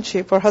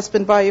relationship or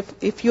husband-wife,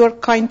 if you're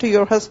kind to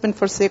your husband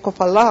for sake of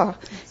Allah,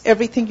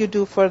 everything you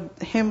do for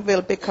him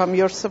will become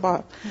your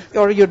sawab.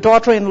 Or your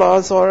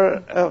daughter-in-laws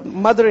or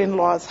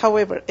mother-in-laws,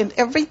 however. And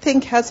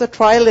everything has a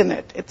trial in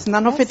it.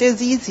 None of it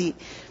is easy.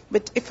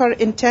 But if our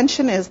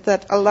intention is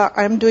that Allah,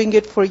 I'm doing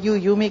it for you,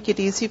 you make it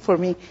easy for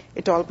me,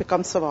 it all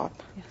becomes sawab.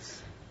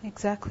 Yes,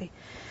 exactly.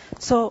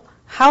 So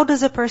how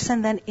does a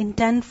person then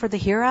intend for the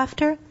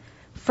hereafter?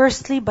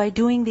 Firstly, by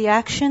doing the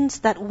actions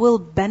that will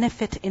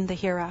benefit in the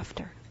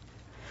hereafter.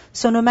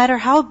 So no matter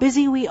how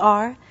busy we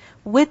are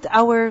with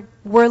our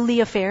worldly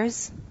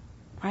affairs,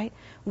 right,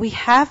 we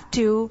have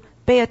to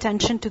pay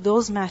attention to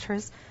those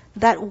matters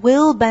that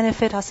will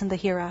benefit us in the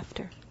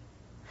hereafter.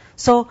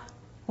 So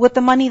with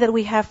the money that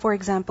we have, for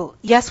example,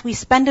 yes, we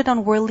spend it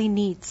on worldly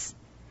needs,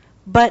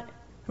 but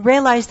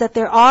realize that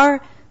there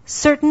are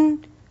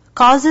certain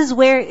causes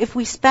where if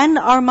we spend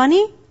our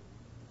money,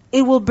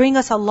 it will bring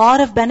us a lot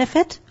of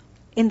benefit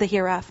in the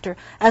hereafter.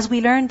 As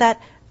we learned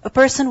that a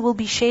person will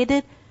be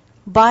shaded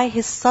by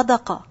his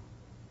sadaqah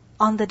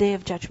on the Day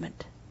of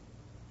Judgment.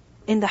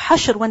 In the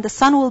Hashr, when the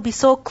sun will be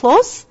so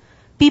close,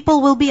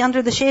 people will be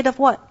under the shade of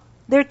what?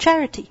 Their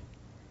charity.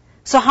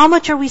 So how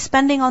much are we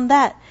spending on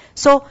that?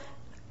 So,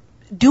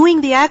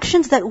 doing the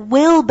actions that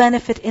will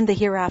benefit in the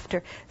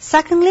hereafter.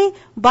 Secondly,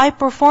 by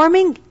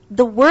performing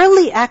the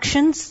worldly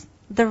actions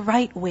the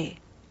right way.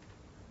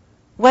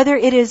 Whether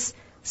it is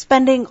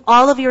spending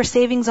all of your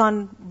savings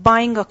on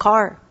buying a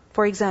car,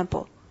 for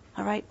example,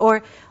 alright,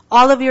 or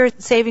all of your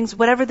savings,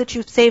 whatever that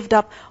you've saved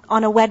up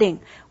on a wedding,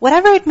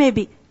 whatever it may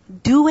be,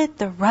 do it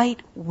the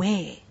right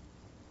way.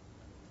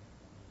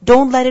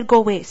 Don't let it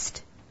go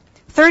waste.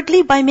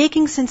 Thirdly, by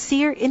making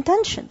sincere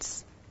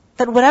intentions.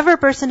 That whatever a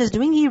person is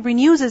doing, he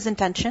renews his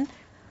intention.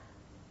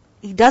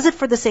 He does it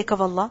for the sake of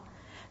Allah.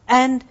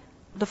 And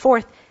the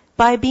fourth,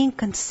 by being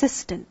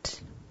consistent.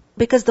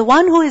 Because the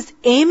one who is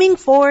aiming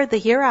for the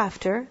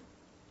hereafter,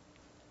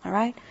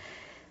 alright,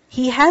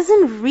 he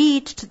hasn't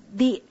reached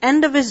the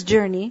end of his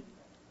journey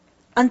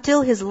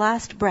until his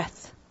last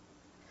breath.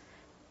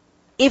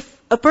 If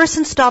a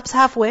person stops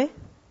halfway,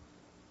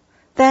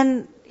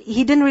 then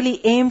he didn't really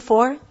aim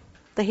for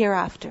the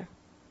hereafter.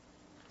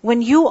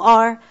 When you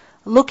are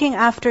looking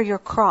after your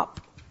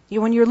crop,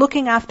 when you're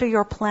looking after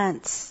your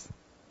plants,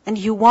 and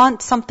you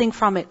want something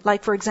from it,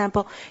 like for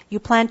example, you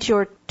plant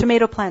your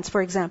tomato plants,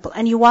 for example,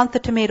 and you want the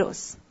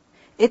tomatoes.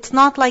 It's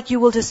not like you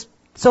will just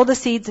sow the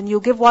seeds and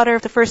you'll give water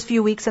the first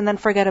few weeks and then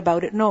forget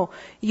about it. No,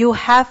 you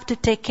have to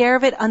take care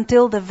of it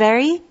until the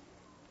very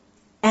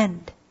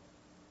end.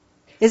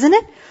 Isn't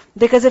it?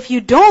 Because if you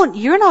don't,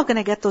 you're not going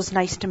to get those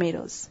nice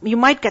tomatoes. You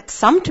might get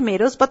some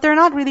tomatoes, but they're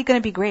not really going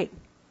to be great.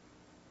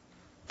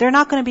 They're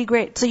not going to be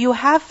great. So you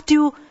have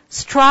to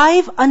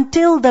strive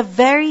until the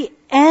very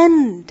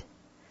end.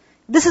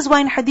 This is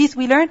why in hadith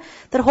we learn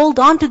that hold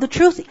on to the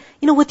truth,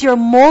 with your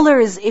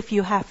molars if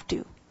you have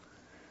to.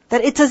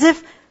 That it's as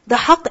if the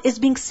haqq is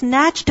being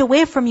snatched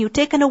away from you,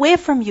 taken away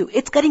from you.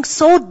 It's getting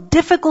so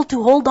difficult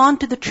to hold on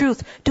to the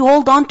truth, to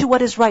hold on to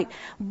what is right.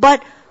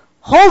 But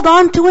hold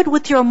on to it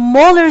with your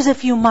molars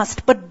if you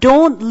must, but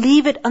don't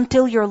leave it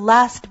until your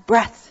last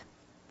breath.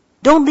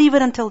 Don't leave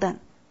it until then.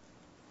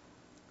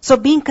 So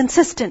being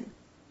consistent.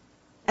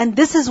 And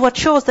this is what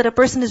shows that a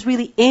person is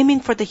really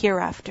aiming for the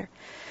hereafter.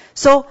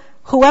 So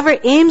whoever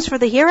aims for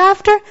the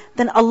hereafter,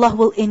 then Allah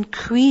will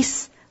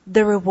increase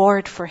the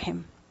reward for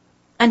him.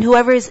 And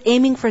whoever is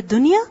aiming for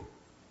dunya,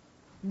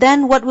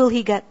 then what will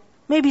he get?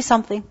 Maybe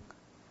something.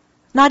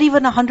 Not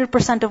even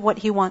 100% of what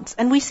he wants.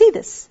 And we see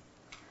this.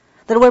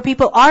 That where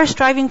people are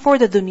striving for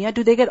the dunya,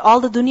 do they get all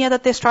the dunya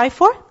that they strive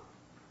for?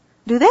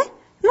 Do they?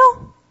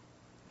 No.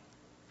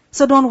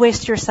 So don't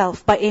waste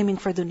yourself by aiming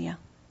for dunya.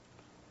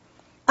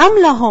 Am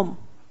lahum,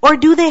 or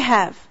do they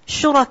have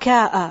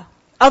shuraka'a,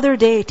 other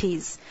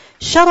deities,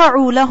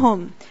 shara'u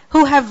lahum,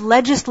 who have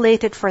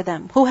legislated for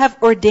them, who have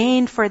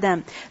ordained for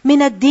them,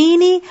 min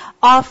ad-dini,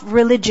 of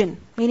religion,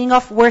 meaning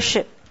of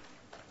worship.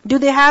 Do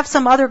they have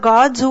some other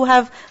gods who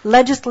have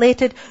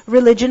legislated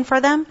religion for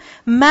them?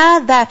 Ma,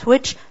 that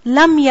which,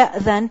 lam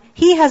ya'dhan,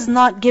 He has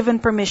not given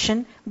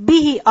permission,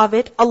 bihi, of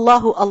it,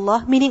 Allahu,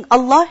 Allah, meaning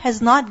Allah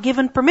has not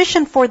given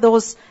permission for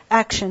those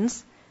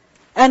actions.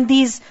 And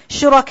these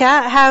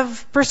shuraka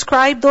have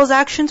prescribed those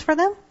actions for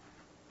them?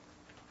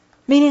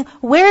 Meaning,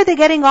 where are they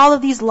getting all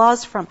of these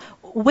laws from?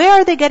 Where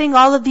are they getting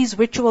all of these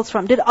rituals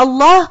from? Did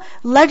Allah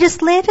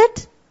legislate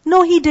it?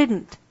 No, He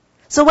didn't.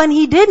 So when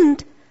He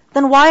didn't,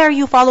 then why are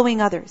you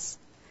following others?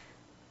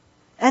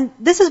 And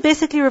this is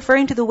basically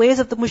referring to the ways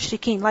of the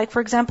mushrikeen. Like,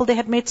 for example, they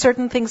had made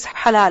certain things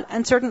halal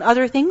and certain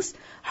other things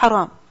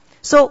haram.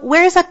 So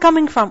where is that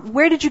coming from?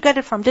 Where did you get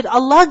it from? Did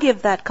Allah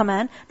give that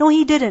command? No,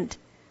 He didn't.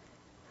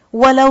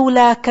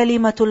 وَلَوْلَا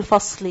كَلِمَةُ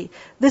الْفَصْلِ.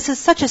 This is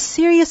such a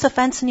serious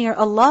offense near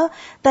Allah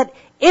that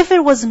if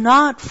it was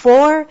not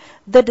for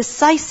the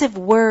decisive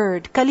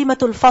word,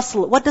 kalimatul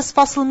fasl. What does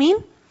fasl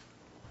mean?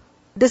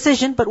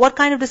 Decision, but what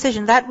kind of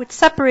decision? That which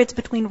separates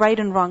between right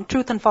and wrong,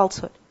 truth and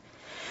falsehood.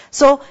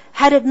 So,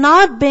 had it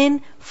not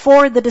been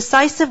for the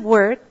decisive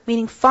word,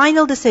 meaning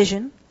final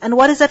decision, and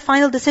what is that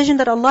final decision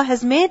that Allah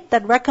has made?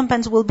 That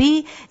recompense will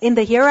be in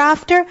the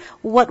hereafter.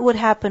 What would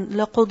happen?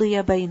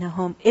 لَقُضِيَ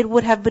بَيْنَهُمْ. It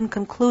would have been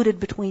concluded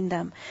between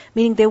them.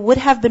 Meaning they would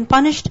have been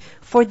punished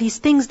for these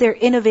things they're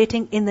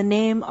innovating in the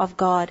name of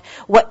God.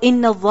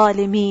 وَإِنَّ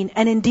الظَّالِمِينَ.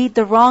 And indeed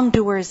the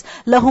wrongdoers,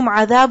 لَهُمْ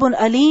عَذَابٌ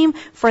أَلِيمٌ.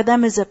 For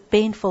them is a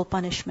painful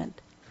punishment.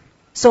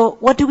 So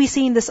what do we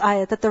see in this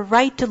ayah? That the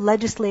right to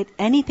legislate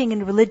anything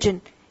in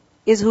religion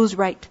is whose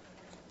right?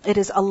 It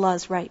is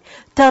Allah's right.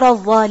 تَرَى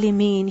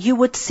الظَّالِمِينَ. You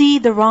would see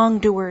the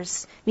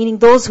wrongdoers, meaning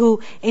those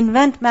who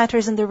invent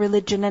matters in their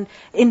religion and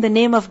in the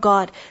name of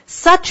God.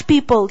 Such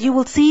people, you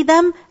will see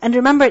them, and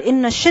remember,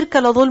 إِنَّ الشِّرْكَ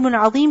لَظُلْمٌ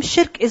عَظِيمٌ.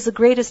 Shirk is the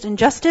greatest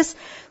injustice.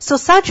 So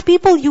such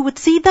people, you would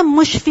see them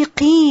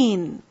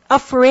مُشْفِقِينَ,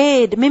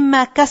 afraid,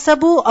 مِمَّا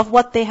كَسَبُوا, of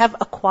what they have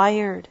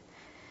acquired.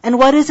 And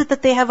what is it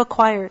that they have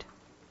acquired?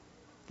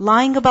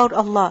 Lying about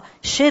Allah,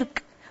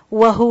 shirk.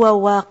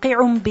 وَهُوَ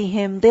وَاقِعٌ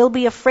بِهِمْ. They'll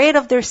be afraid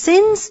of their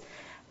sins.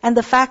 And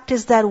the fact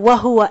is that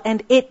وَهُوَ,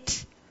 and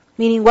it,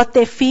 meaning what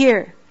they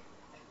fear.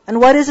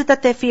 And what is it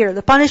that they fear?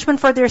 The punishment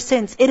for their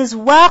sins. It is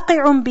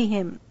وَاقِعٌ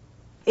بِهِمْ.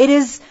 It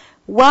is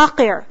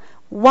waqi',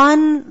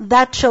 one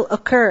that shall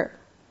occur.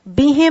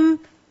 Bihim,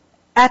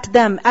 at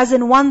them, as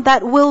in one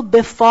that will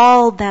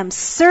befall them,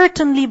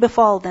 certainly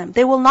befall them.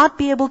 They will not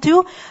be able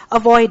to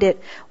avoid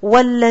it.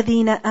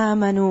 وَالَّذِينَ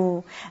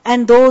آمَنُوا.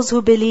 And those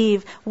who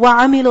believe.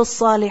 وَعَمِلُوا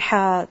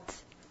الصَّالِحَاتِ.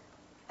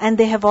 And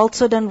they have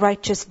also done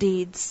righteous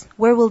deeds.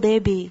 Where will they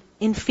be?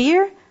 In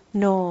fear?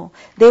 No.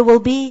 They will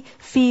be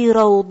فِي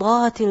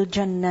رَوْضَاتِ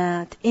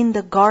الْجَنَّاتِ. In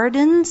the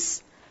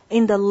gardens,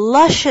 in the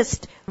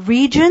lushest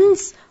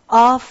regions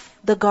of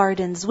the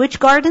gardens. Which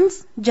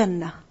gardens?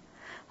 Jannah.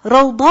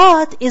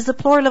 Rawdat is the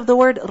plural of the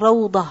word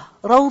rawdah.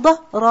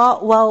 Rawdah, ra,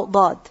 wa,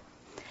 dad.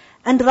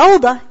 And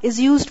rawdah is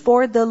used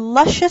for the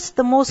lushest,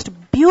 the most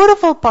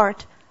beautiful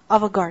part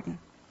of a garden.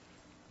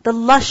 The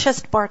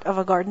lushest part of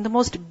a garden, the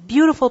most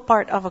beautiful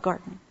part of a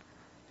garden.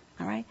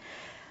 Alright?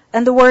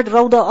 And the word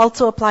rawdah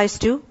also applies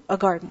to a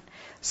garden.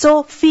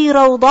 So, fi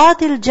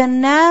rawdatil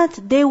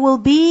jannat, they will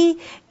be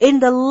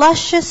in the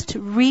lushest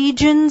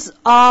regions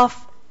of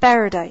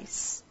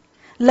paradise.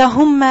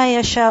 لَهُمْ مَا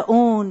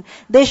يَشَاءُونَ.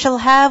 They shall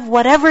have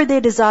whatever they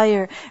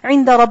desire.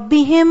 عِنْدَ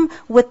رَبِّهِمْ,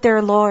 with their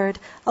Lord.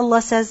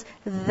 Allah says,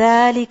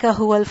 ذَلِكَ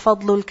هُوَ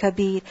الْفَضْلُ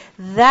الْكَبِيرُ.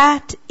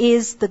 That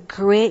is the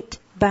great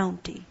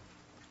bounty.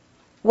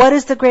 What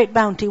is the great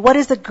bounty? What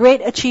is the great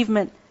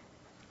achievement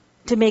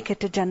to make it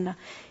to Jannah?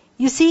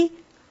 You see,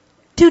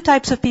 two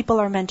types of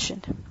people are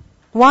mentioned.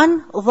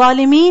 One,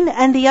 ظالمين,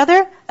 and the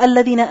other,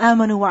 الَّذِينَ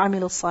آمَنُوا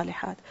وَعَمِلُوا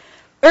الصَّالِحَاتِ.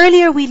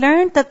 Earlier we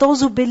learned that those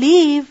who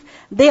believe,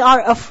 they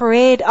are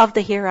afraid of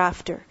the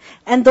hereafter.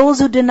 And those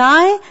who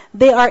deny,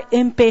 they are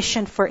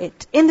impatient for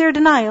it. In their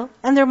denial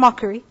and their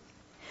mockery.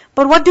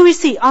 But what do we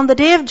see? On the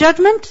day of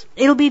judgment,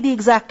 it'll be the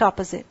exact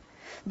opposite.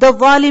 The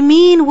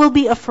zalimeen will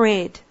be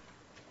afraid.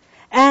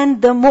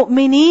 And the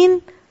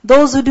mu'mineen,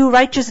 those who do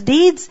righteous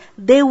deeds,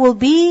 they will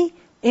be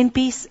in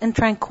peace and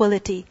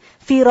tranquility.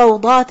 Fi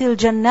rawdatil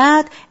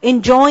jannat,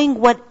 enjoying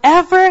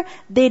whatever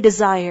they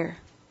desire.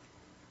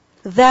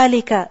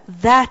 ذَلِكَ,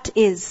 that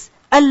is,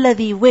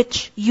 الَّذِي,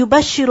 which,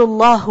 يُبَشِّرُ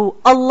اللَّهُ,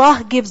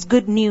 Allah gives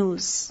good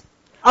news.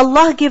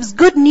 Allah gives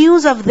good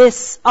news of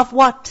this. Of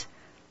what?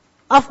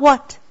 Of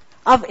what?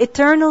 Of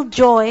eternal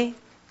joy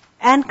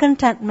and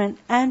contentment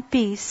and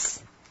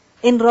peace.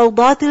 In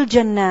Rawdatil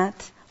Jannat,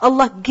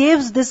 Allah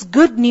gives this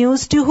good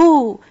news to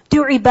who?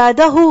 To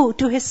ibadahu,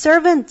 to His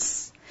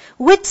servants.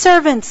 Which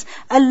servants?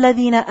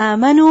 الَّذِينَ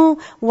آمَنُوا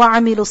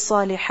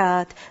وَعَمِلُوا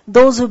الصَّالِحَاتِ.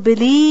 Those who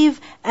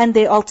believe and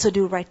they also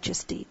do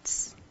righteous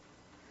deeds.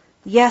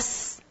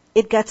 Yes,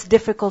 it gets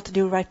difficult to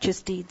do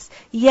righteous deeds.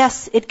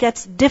 Yes, it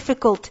gets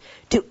difficult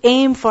to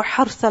aim for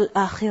harth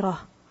al-akhirah.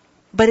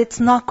 But it's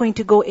not going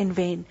to go in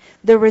vain.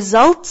 The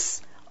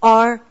results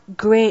are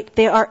great.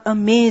 They are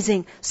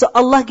amazing. So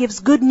Allah gives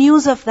good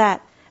news of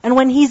that. And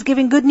when He's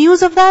giving good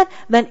news of that,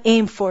 then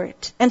aim for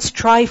it. And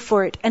strive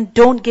for it. And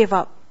don't give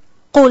up.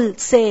 قُلْ,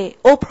 say,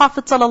 O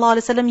Prophet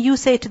ﷺ, you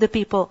say to the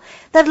people,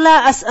 that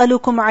لَا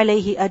أَسْأَلُكُمْ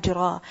عَلَيْهِ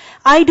أَجْرًا.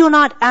 I do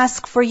not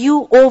ask for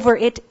you over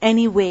it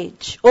any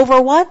wage. Over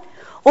what?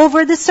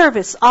 Over the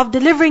service of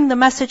delivering the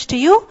message to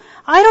you.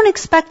 I don't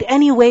expect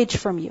any wage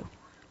from you.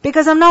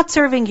 Because I'm not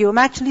serving you, I'm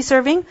actually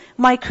serving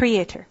my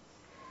Creator.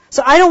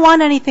 So I don't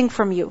want anything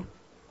from you.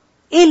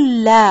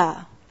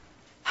 إِلَّا,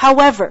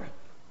 however,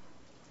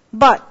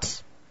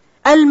 but,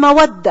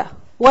 al-mawadda,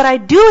 what I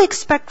do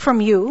expect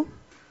from you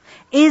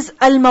is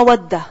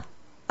al-mawadda,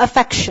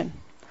 affection,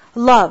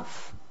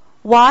 love.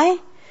 Why?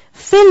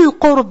 Fil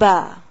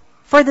qurba,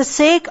 for the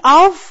sake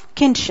of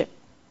kinship.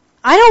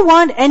 I don't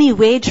want any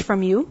wage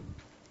from you,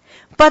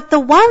 but the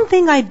one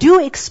thing I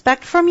do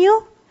expect from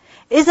you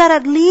is that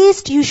at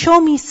least you show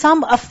me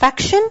some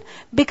affection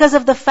because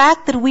of the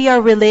fact that we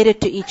are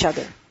related to each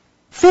other.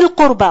 Fil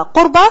qurba,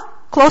 qurba,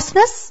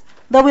 closeness,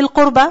 dawil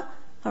qurba,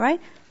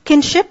 alright,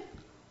 kinship.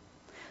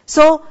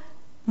 So,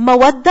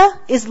 mawadda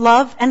is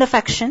love and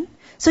affection.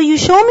 So you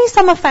show me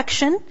some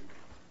affection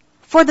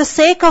for the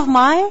sake of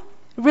my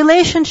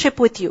relationship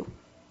with you.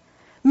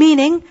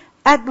 Meaning,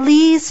 at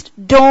least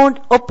don't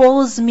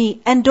oppose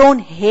me and don't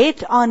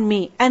hate on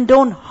me and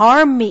don't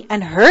harm me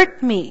and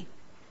hurt me.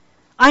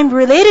 I'm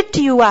related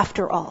to you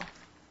after all.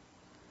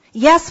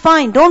 Yes,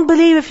 fine, don't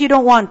believe if you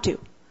don't want to.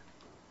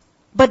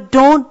 But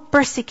don't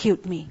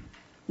persecute me.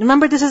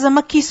 Remember, this is a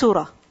Makki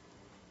surah.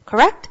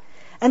 Correct?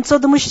 And so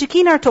the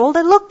mushrikeen are told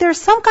that, look,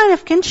 there's some kind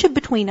of kinship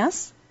between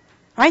us.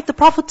 Right? The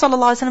Prophet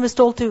ﷺ is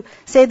told to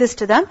say this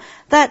to them,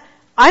 that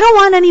I don't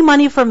want any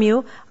money from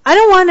you. I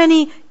don't want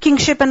any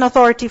kingship and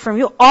authority from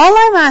you. All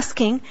I'm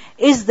asking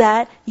is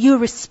that you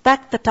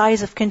respect the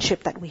ties of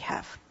kinship that we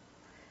have.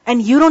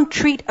 And you don't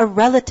treat a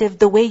relative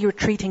the way you're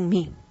treating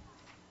me.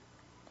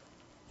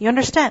 You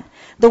understand?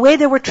 The way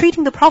they were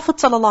treating the Prophet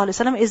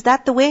ﷺ, is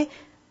that the way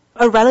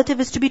a relative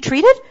is to be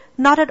treated?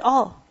 Not at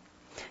all.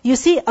 You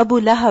see, Abu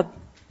Lahab,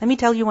 let me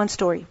tell you one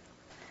story.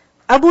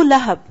 Abu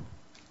Lahab,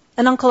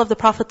 an uncle of the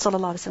Prophet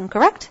ﷺ,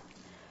 correct?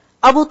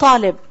 Abu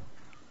Talib,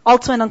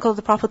 also an uncle of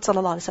the Prophet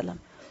ﷺ.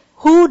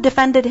 Who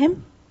defended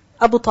him?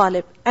 Abu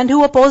Talib. And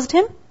who opposed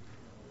him?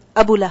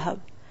 Abu Lahab.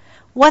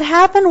 What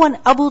happened when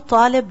Abu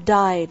Talib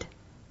died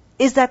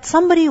is that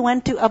somebody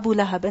went to Abu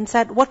Lahab and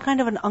said, what kind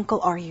of an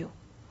uncle are you?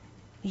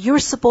 You're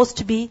supposed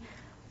to be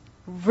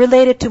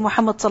related to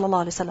Muhammad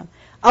ﷺ.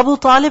 Abu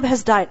Talib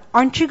has died.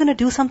 Aren't you going to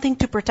do something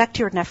to protect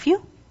your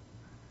nephew?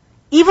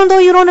 Even though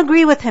you don't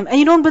agree with him and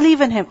you don't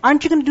believe in him,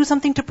 aren't you going to do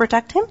something to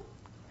protect him?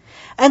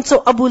 And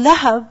so Abu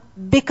Lahab,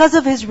 because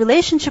of his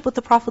relationship with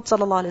the Prophet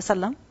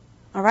ﷺ,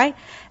 alright,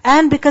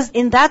 and because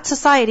in that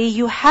society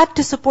you had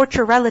to support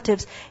your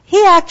relatives,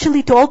 he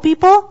actually told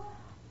people,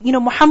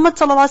 Muhammad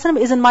ﷺ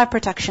is in my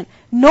protection.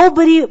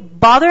 Nobody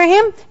bother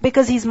him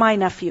because he's my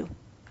nephew.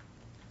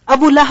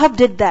 Abu Lahab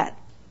did that.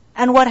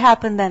 And what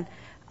happened then?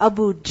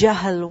 Abu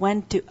Jahl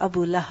went to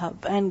Abu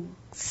Lahab and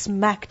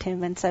smacked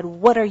him and said,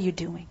 what are you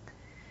doing?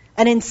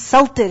 And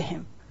insulted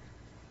him.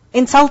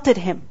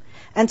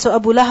 And so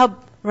Abu Lahab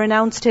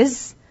renounced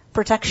his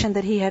protection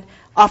that he had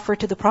offered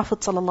to the Prophet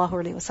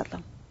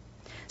ﷺ.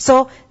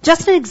 So,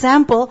 just an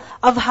example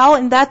of how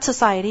in that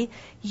society,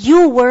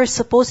 you were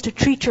supposed to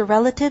treat your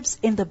relatives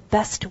in the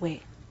best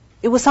way.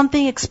 It was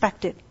something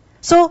expected.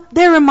 So,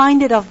 they're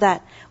reminded of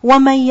that.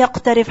 وَمَن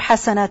يَقْتَرِفْ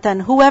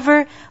حَسَنَةً,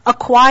 whoever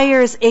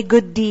acquires a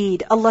good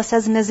deed, Allah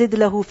says, نَزِدْ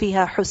لَهُ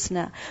فِيهَا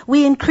حُسْنًا,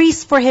 we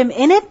increase for him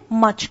in it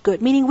much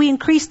good. Meaning we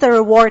increase the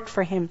reward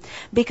for him.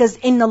 Because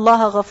إِنَّ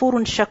اللَّهَ غَفُورٌ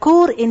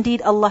shakur,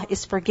 indeed Allah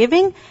is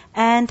forgiving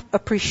and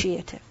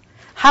appreciative.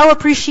 How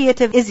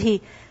appreciative is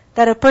He?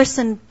 That a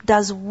person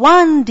does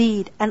one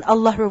deed and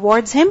Allah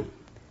rewards him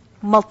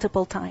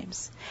multiple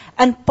times.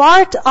 And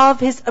part of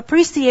His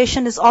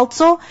appreciation is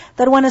also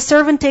that when a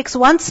servant takes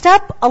one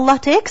step, Allah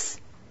takes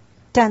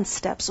 10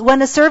 steps.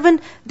 When a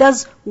servant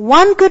does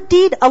one good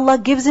deed, Allah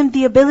gives him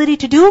the ability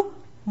to do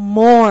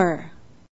more.